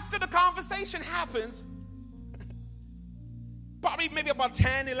 After the conversation happens, probably maybe about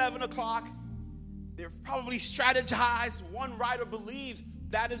 10, 11 o'clock, they're probably strategized. One writer believes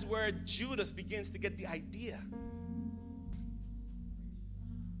that is where Judas begins to get the idea.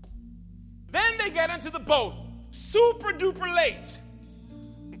 Then they get into the boat, super duper late.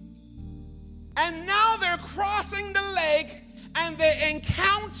 And now they're crossing the lake and they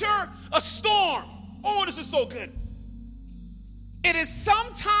encounter a storm. Oh, this is so good. It is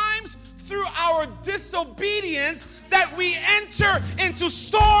sometimes through our disobedience that we enter into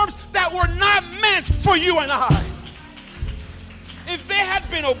storms that were not meant for you and I. If they had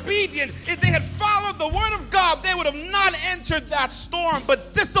been obedient, if they had followed the word of God, they would have not entered that storm,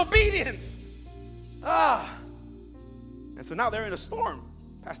 but disobedience. And so now they're in a storm,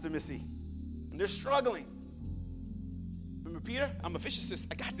 Pastor Missy, and they're struggling. Remember Peter? I'm a physicist.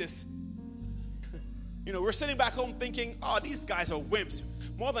 I got this. We're sitting back home thinking, oh, these guys are wimps.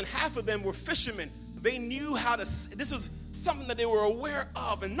 More than half of them were fishermen. They knew how to, this was something that they were aware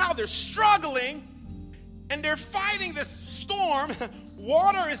of, and now they're struggling, and they're fighting this storm.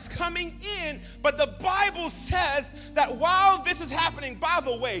 Water is coming in, but the Bible says that while this is happening, by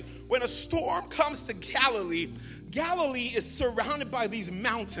the way, when a storm comes to Galilee, Galilee is surrounded by these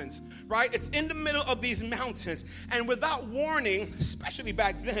mountains, right? It's in the middle of these mountains. And without warning, especially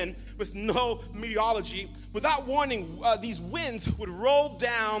back then with no meteorology, without warning, these winds would roll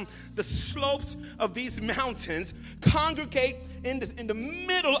down the slopes of these mountains, congregate in the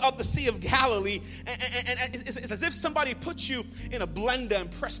middle of the Sea of Galilee, and it's as if somebody put you in a blender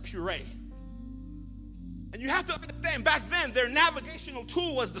and pressed puree. And you have to understand, back then, their navigational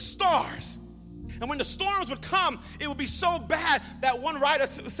tool was the stars. And when the storms would come, it would be so bad that one writer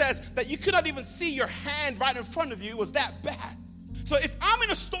says that you could not even see your hand right in front of you. It was that bad. So if I'm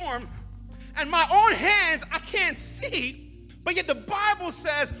in a storm and my own hands I can't see, but yet the Bible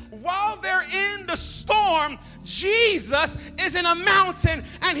says while they're in the storm, Jesus is in a mountain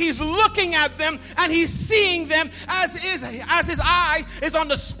and he's looking at them and he's seeing them as his eye is on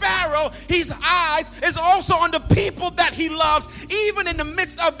the sparrow. His eyes is also on the people that he loves, even in the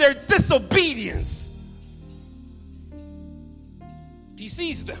midst of their disobedience. He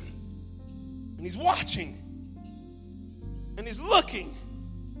sees them and he's watching and he's looking.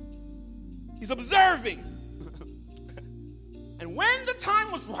 He's observing. And when the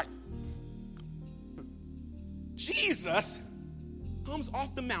time was right, Jesus comes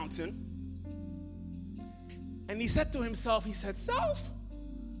off the mountain and he said to himself, he said, self,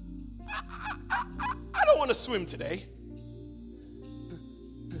 I don't want to swim today.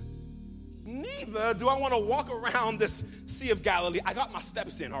 Neither do I want to walk around this Sea of Galilee. I got my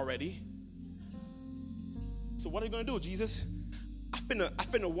steps in already. So what are you going to do, Jesus? I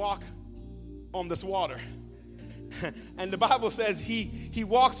finna walk on this water. And the Bible says he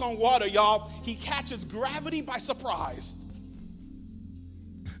walks on water, y'all. He catches gravity by surprise.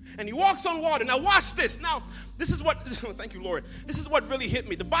 And he walks on water. Now watch this. Now, this is what, thank you, Lord. This is what really hit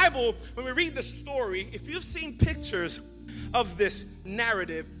me. The Bible, when we read the story, if you've seen pictures of this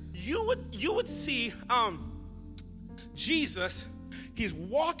narrative, you would see Jesus, he's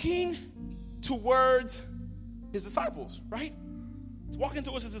walking towards his disciples, right? He's walking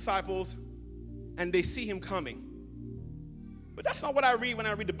towards his disciples, and they see him coming. But that's not what I read when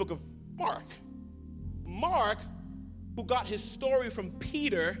I read the book of Mark. Mark, who got his story from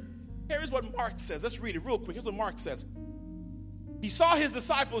Peter, here is what Mark says. Let's read it real quick. Here's what Mark says. He saw his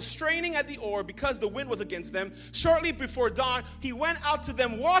disciples straining at the oar because the wind was against them. Shortly before dawn, he went out to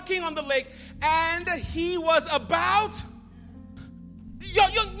them walking on the lake, and he was about... He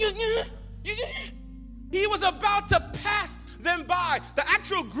was about to pass them by. The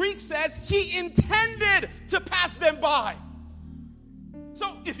actual Greek says he intended to pass them by.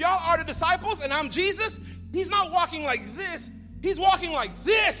 So if y'all are the disciples and I'm Jesus, he's not walking like this. He's walking like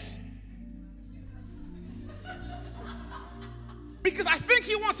this. Because I think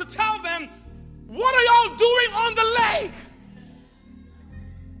he wants to tell them, what are y'all doing on the lake?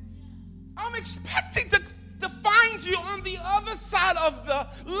 I'm expecting to find you on the other side of the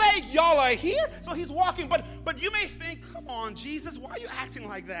lake. Y'all are here. So he's walking. But you may think, come on, Jesus, why are you acting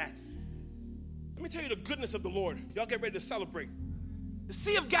like that? Let me tell you the goodness of the Lord. Y'all get ready to celebrate. The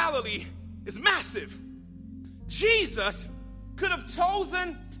Sea of Galilee is massive. Jesus could have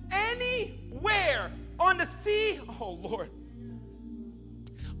chosen anywhere on the sea, oh Lord,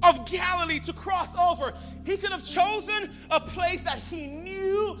 of Galilee to cross over. He could have chosen a place that he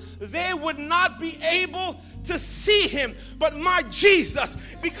knew they would not be able to see him. But my Jesus,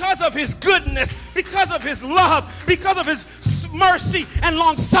 because of his goodness, because of his love, because of his mercy and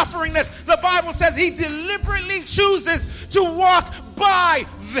long-sufferingness, the Bible says he deliberately chooses to walk by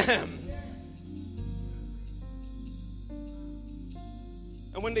them.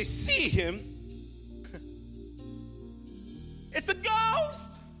 And when they see him, it's a ghost.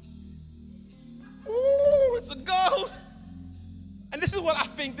 Ooh, it's a ghost. And this is what I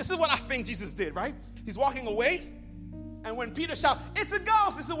think Jesus did, right? He's walking away, and when Peter shouts, it's a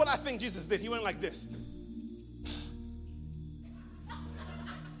ghost, this is what I think Jesus did. He went like this.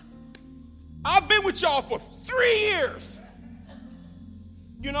 I've been with y'all for 3 years.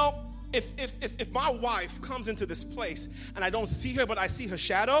 You know, if my wife comes into this place and I don't see her, but I see her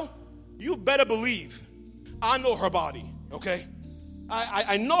shadow, you better believe I know her body, okay?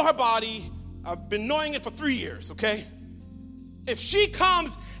 I know her body. I've been knowing it for 3 years, okay? If she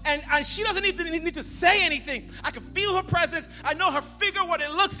comes and she doesn't need to say anything, I can feel her presence. I know her figure, what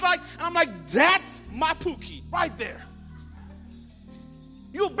it looks like, and I'm like, that's my Pookie right there.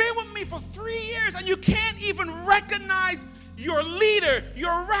 You've been with me for 3 years and you can't even recognize your leader,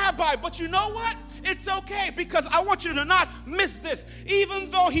 your rabbi. But you know what? It's okay, because I want you to not miss this. Even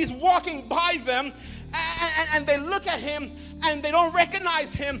though he's walking by them and they look at him and they don't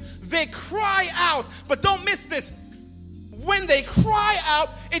recognize him, they cry out. But don't miss this. When they cry out,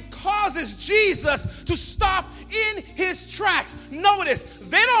 it causes Jesus to stop in his tracks. Notice,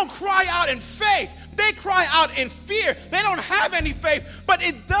 they don't cry out in faith. They cry out in fear. They don't have any faith. But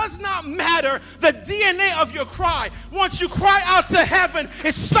it does not matter the DNA of your cry. Once you cry out to heaven,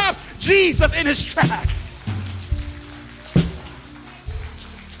 it stops Jesus in his tracks.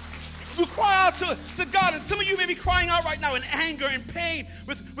 You cry out to God, and some of you may be crying out right now in anger, in pain,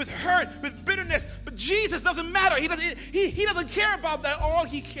 with hurt, with bitterness. But Jesus doesn't matter. He doesn't care about that. All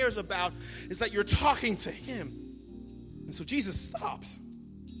he cares about is that you're talking to him. And so Jesus stops.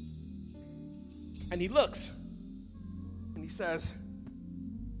 And he looks. And he says,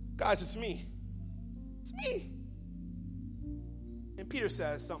 guys, it's me. It's me. And Peter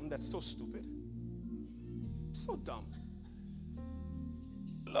says something that's so stupid. So dumb.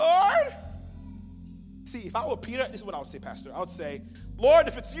 Lord. See, if I were Peter, this is what I would say, Pastor. I would say, Lord,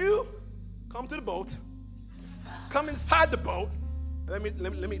 if it's you, come to the boat. Come inside the boat. Let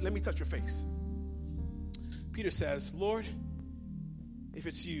me touch your face. Peter says, Lord, if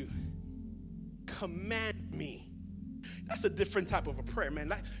it's you, command me. That's a different type of a prayer, man.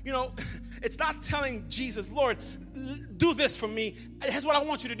 Like, it's not telling Jesus, Lord, do this for me. Here's what I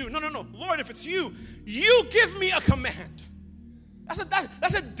want you to do. No. Lord, if it's you, you give me a command.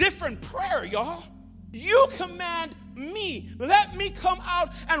 That's a different prayer, y'all. You command me. Let me come out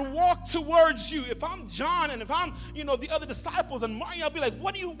and walk towards you. If I'm John and if I'm, the other disciples and Mario, I'll be like,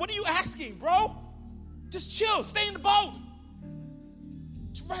 what are you asking, bro? Just chill. Stay in the boat.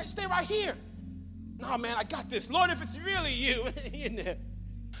 Stay right here. No, man, I got this. Lord, if it's really you,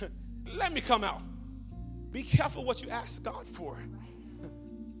 let me come out. Be careful what you ask God for.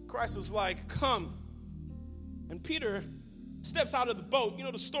 Christ was like, come. And Peter steps out of the boat. You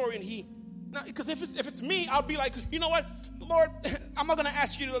know the story, and because if it's me, I'll be like, you know what, Lord, I'm not going to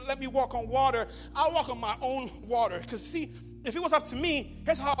ask you to let me walk on water. I'll walk on my own water. Because see, if it was up to me,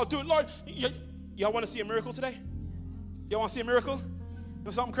 here's how I'll do it. Lord, y'all want to see a miracle today? Y'all want to see a miracle?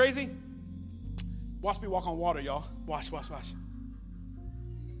 Something crazy? Watch me walk on water, y'all. Watch.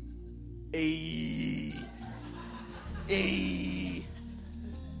 Ayy.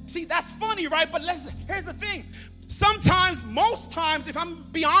 See, that's funny, right? But here's the thing. Sometimes, most times, if I'm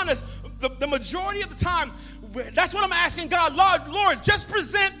be honest, the majority of the time, that's what I'm asking God. Lord, just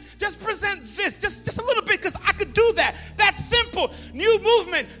present this, just a little bit, because I could do that. That's simple. New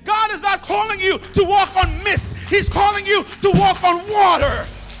movement. God is not calling you to walk on mist. He's calling you to walk on water.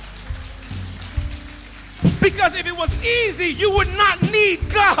 Because if it was easy, you would not need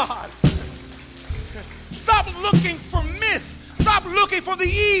God. Stop looking for mist. Stop looking for the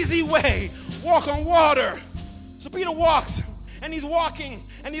easy way. Walk on water. So Peter walks, and he's walking,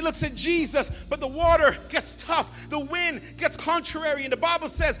 and he looks at Jesus, but the water gets tough. The wind gets contrary, and the Bible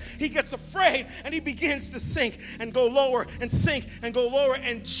says he gets afraid, and he begins to sink and go lower and sink and go lower,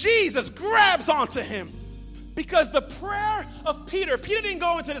 and Jesus grabs onto him. Because the prayer of Peter didn't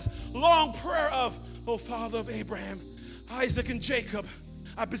go into this long prayer of, O Father of Abraham, Isaac, and Jacob,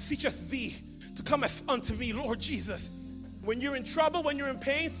 I beseecheth thee to come unto me, Lord Jesus. When you're in trouble, when you're in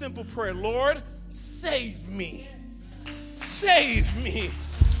pain, simple prayer, Lord, save me. Save me.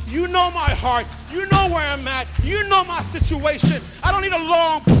 You know my heart. You know where I'm at. You know my situation. I don't need a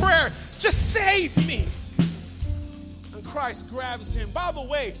long prayer. Just save me. And Christ grabs him. By the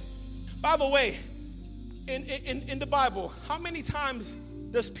way, in the Bible, how many times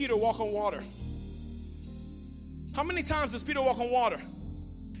does Peter walk on water? How many times does Peter walk on water?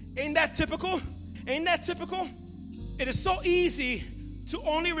 Ain't that typical? Ain't that typical? It is so easy to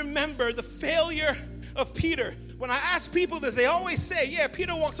only remember the failure of Peter. When I ask people this, they always say, yeah,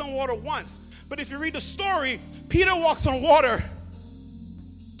 Peter walks on water once. But if you read the story, Peter walks on water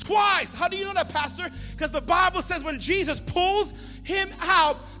twice. How do you know that, Pastor? Because the Bible says when Jesus pulls him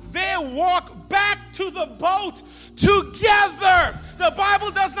out, they walk back to the boat together. The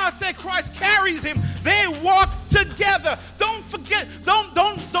Bible does not say Christ carries him. They walk together. Don't forget, don't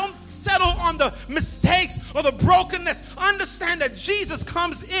settle on the mistakes or the brokenness. understand that Jesus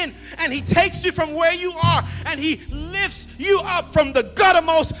comes in and he takes you from where you are and he lifts you up from the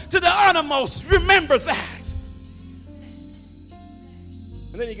guttermost to the uttermost. Remember that.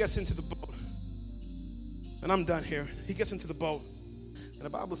 And then he gets into the boat. And I'm done here. He gets into the boat. And the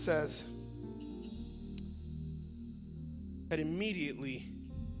Bible says that immediately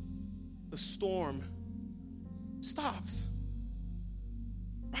the storm stops.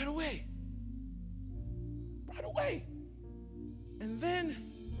 Right away. Right away. And then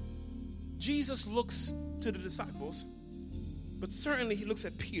Jesus looks to the disciples, but certainly he looks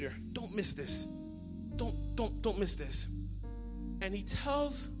at Peter. Don't miss this. Don't miss this. And he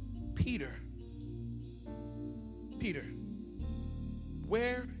tells Peter,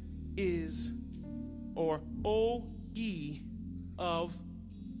 where is, or O ye of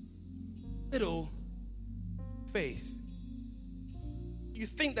little faith? You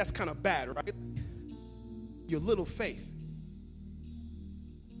think that's kind of bad, right? Your little faith.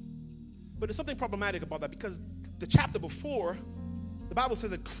 But there's something problematic about that, because the chapter before, the Bible says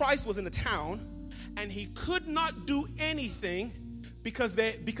that Christ was in the town and he could not do anything because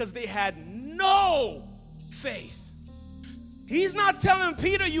they had no faith. He's not telling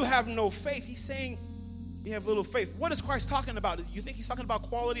Peter you have no faith. He's saying you have little faith. What is Christ talking about? You think he's talking about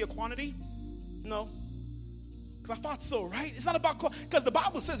quality or quantity? No. Because I thought so, right? It's not about quality. Because the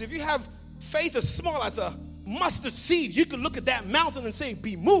Bible says if you have faith as small as a mustard seed, you can look at that mountain and say,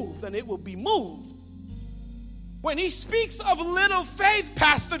 be moved, and it will be moved. When he speaks of little faith,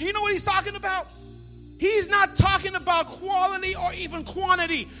 Pastor, do you know what he's talking about? He's not talking about quality or even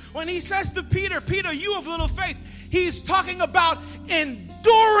quantity. When he says to Peter, Peter, you have little faith, he's talking about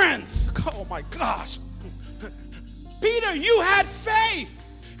endurance. Oh my gosh. Peter, you had faith.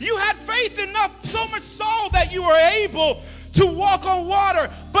 You had faith enough, so much so that you were able to walk on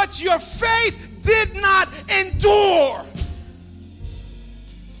water, but your faith did not endure.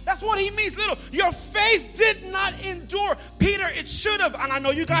 That's what he means, little. Your faith did not endure. Peter, it should have. And I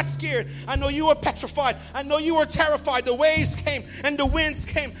know you got scared. I know you were petrified. I know you were terrified. The waves came and the winds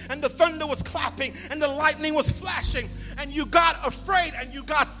came and the thunder was clapping and the lightning was flashing and you got afraid and you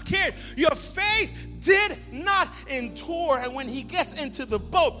got scared. Your faith did not endure. And when he gets into the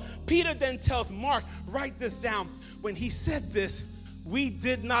boat, Peter then tells Mark, write this down. When he said this, we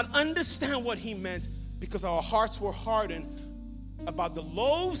did not understand what he meant because our hearts were hardened about the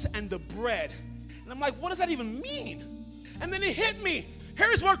loaves and the bread. And I'm like, what does that even mean? And then it hit me.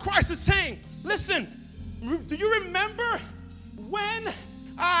 Here's what Christ is saying. Listen, do you remember when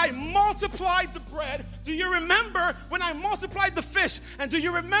I multiplied the bread? Do you remember when I multiplied the fish? And do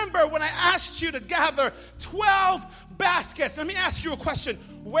you remember when I asked you to gather 12 baskets? Let me ask you a question.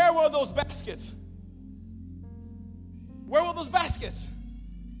 Where were those baskets? Where were those baskets?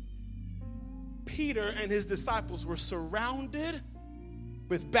 Peter and his disciples were surrounded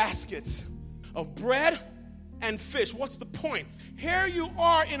with baskets of bread and fish. What's the point? Here you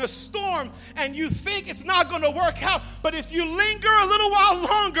are in a storm and you think it's not going to work out, but if you linger a little while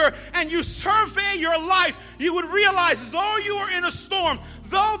longer and you survey your life, you would realize though you are in a storm,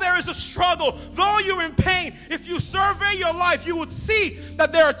 though there is a struggle, though you're in pain, if you survey your life, you would see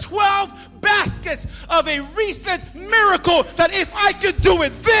that there are 12 baskets of a recent miracle that if I could do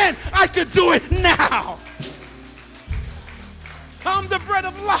it then, I could do it now. I'm the bread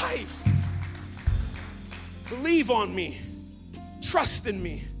of life. Believe on me, trust in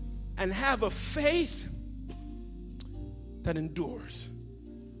me, and have a faith that endures.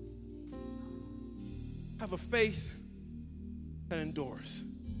 Have a faith that endures.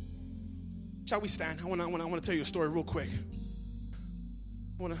 Shall we stand? I want to tell you a story real quick.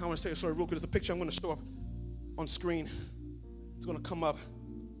 I want to tell you a story real quick. There's a picture I'm going to show up on screen. It's going to come up.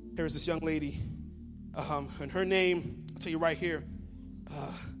 Here is this young lady. And her name, I'll tell you right here.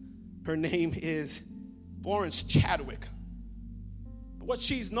 Her name is Florence Chadwick. What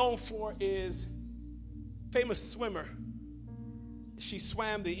she's known for is famous swimmer. She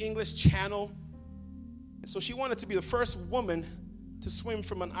swam the English Channel. And so she wanted to be the first woman to swim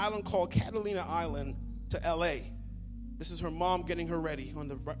from an island called Catalina Island to L.A. This is her mom getting her ready on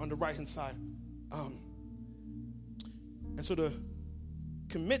the right-hand side. And so to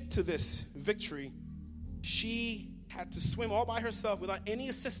commit to this victory, she had to swim all by herself without any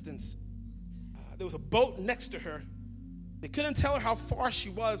assistance. There was a boat next to her. They couldn't tell her how far she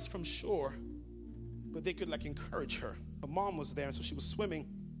was from shore, but they could encourage her. Her mom was there, and so she was swimming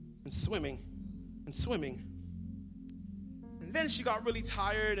and swimming and swimming. And then she got really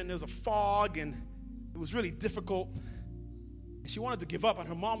tired, and there was a fog, and it was really difficult. And she wanted to give up, and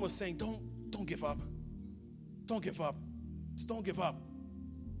her mom was saying, don't give up. Don't give up. Just don't give up.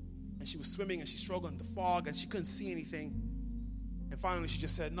 And she was swimming and she struggled in the fog and she couldn't see anything. And finally she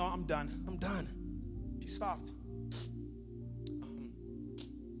just said, no, I'm done. I'm done. She stopped.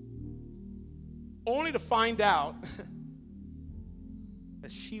 Only to find out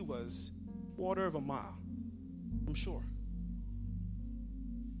that she was a quarter of a mile from shore.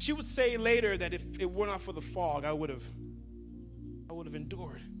 She would say later that if it were not for the fog, I would have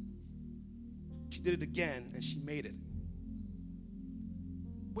endured. She did it again and she made it.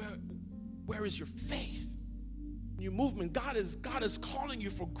 Where is your faith? Your movement. God is calling you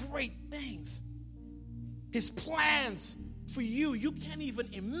for great things. His plans for you, you can't even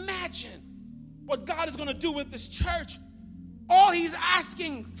imagine what God is going to do with this church. All he's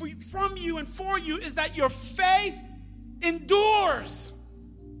asking from you and for you is that your faith endures.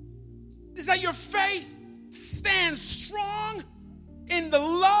 Is that your faith stands strong in the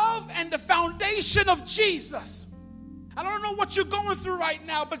love and the foundation of Jesus. I don't know what you're going through right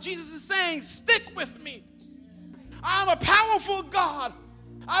now, but Jesus is saying, stick with me. I'm a powerful God.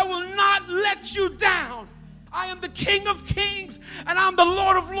 I will not let you down. I am the King of Kings and I'm the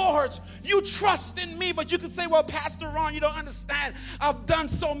Lord of Lords. You trust in me, but you can say, well, Pastor Ron, you don't understand. I've done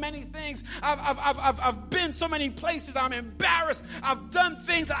so many things. I've been so many places. I'm embarrassed. I've done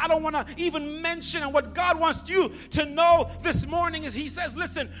things that I don't want to even mention. And what God wants you to know this morning is he says,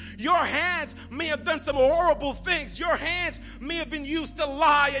 listen, your hands may have done some horrible things. Your hands may have been used to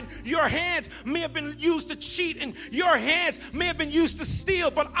lie, and your hands may have been used to cheat, and your hands may have been used to steal.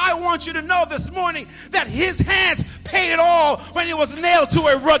 But I want you to know this morning that his hands paid it all when he was nailed to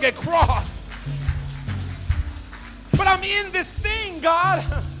a rugged cross. But I'm in this thing, God,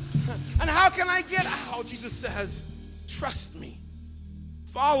 and how can I get out? Jesus says, trust me,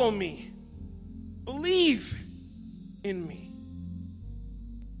 follow me, believe in me,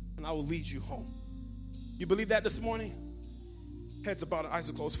 and I will lead you home. You believe that this morning? Heads about, eyes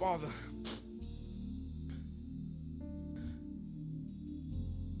are closed. Father,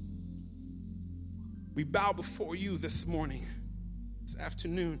 we bow before you this morning, this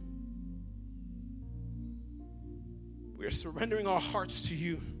afternoon. We are surrendering our hearts to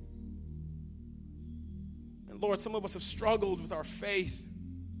you. And Lord, some of us have struggled with our faith.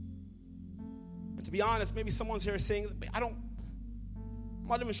 And to be honest, maybe someone's here saying, I'm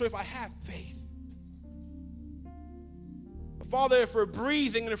not even sure if I have faith. But Father, if we're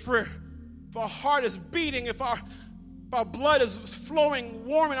breathing and if our heart is beating, if our blood is flowing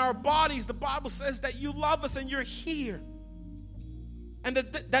warm in our bodies, the Bible says that you love us and you're here. And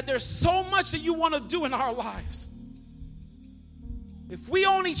that there's so much that you want to do in our lives. If we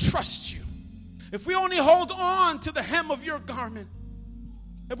only trust you, if we only hold on to the hem of your garment,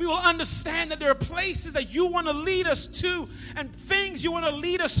 that we will understand that there are places that you want to lead us to and things you want to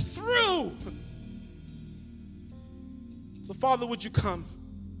lead us through. So Father, would you come?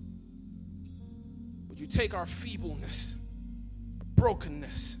 You take our feebleness, our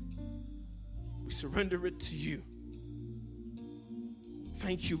brokenness. We surrender it to you.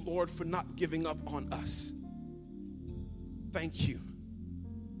 Thank you, Lord, for not giving up on us. Thank you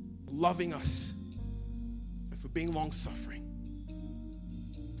for loving us and for being long-suffering.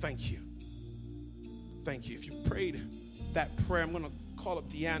 Thank you. Thank you. If you prayed that prayer, I'm going to call up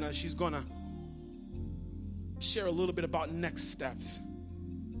Deanna. She's going to share a little bit about next steps.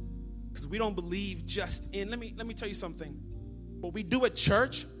 Because we don't believe just in, let me tell you something. What we do at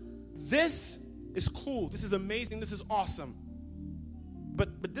church, this is cool. This is amazing. This is awesome.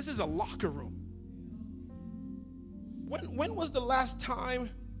 But this is a locker room. When was the last time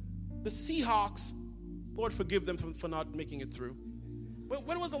the Seahawks, Lord forgive them for not making it through.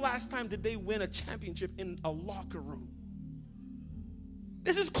 When was the last time did they win a championship in a locker room?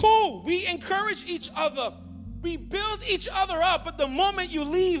 This is cool. We encourage each other. We build each other up, but the moment you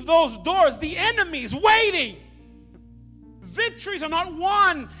leave those doors, the enemy's waiting. Victories are not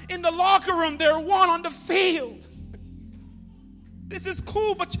won in the locker room, they're won on the field. This is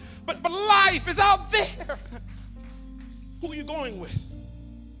cool, but life is out there. Who are you going with?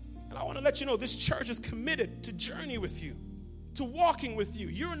 And I want to let you know this church is committed to journey with you, to walking with you.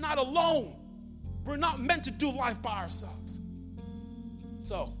 You're not alone. We're not meant to do life by ourselves.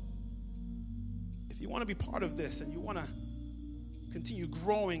 So, if you want to be part of this and you want to continue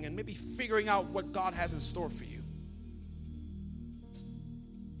growing and maybe figuring out what God has in store for you,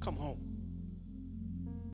 come home.